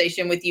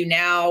conversation with you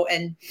now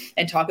and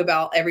talk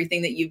about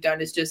everything that you've done,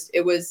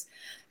 it was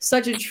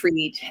such a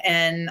treat.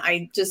 And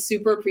I just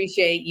super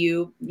appreciate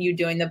you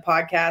doing the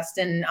podcast.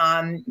 And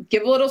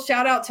give a little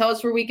shout out. Tell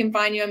us where we can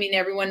find you. I mean,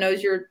 everyone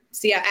knows you're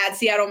at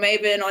Seattle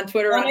Maven on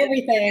Twitter. On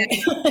everything.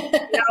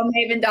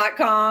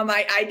 SeattleMaven.com.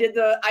 I did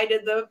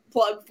the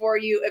plug for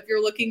you. If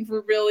you're looking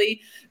for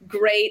really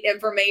great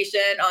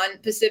information on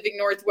Pacific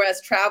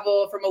Northwest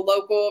travel from a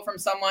local, from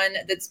someone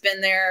that's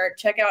been there,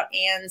 check out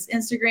Anne's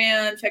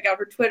Instagram, check out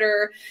her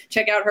Twitter,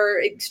 check out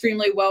her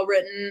extremely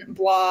well-written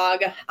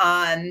blog.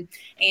 And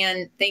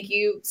thank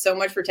you so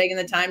much for taking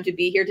the time to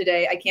be here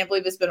today. I can't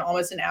believe it's been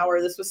almost an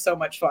hour. This was so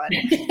much fun.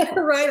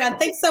 Right on.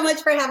 Thanks so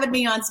much for having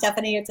me on,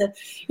 Stephanie.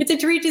 It's a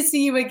treat to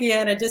see you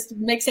again. It just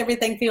makes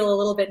everything feel a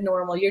little bit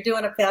normal. You're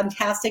doing a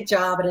fantastic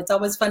job, and it's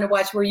always fun to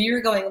watch where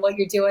you're going and what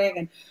you're doing.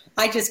 And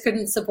I just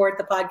couldn't support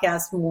the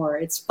podcast more.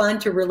 It's fun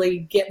to really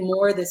get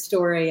more of the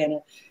story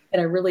and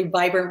a really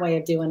vibrant way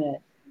of doing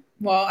it.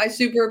 Well, I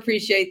super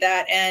appreciate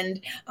that,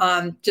 and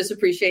just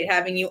appreciate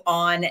having you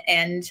on,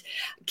 and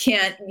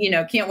can't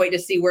wait to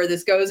see where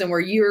this goes and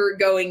where you're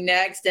going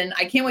next. And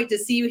I can't wait to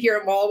see you here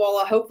in Walla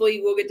Walla.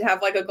 Hopefully we'll get to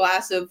have like a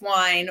glass of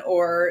wine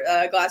or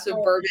a glass of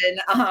bourbon,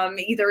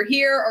 either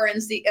here or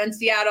in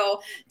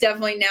Seattle.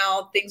 Definitely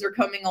now things are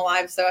coming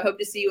alive. So I hope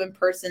to see you in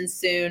person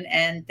soon.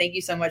 And thank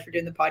you so much for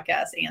doing the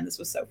podcast. And this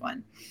was so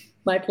fun.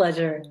 My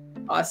pleasure.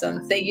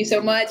 Awesome. Thank you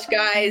so much,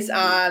 guys.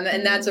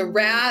 And that's a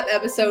wrap.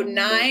 Episode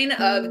 9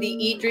 of the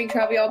Eat, Drink,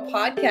 Travel, Y'all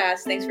podcast.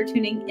 Thanks for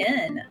tuning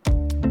in.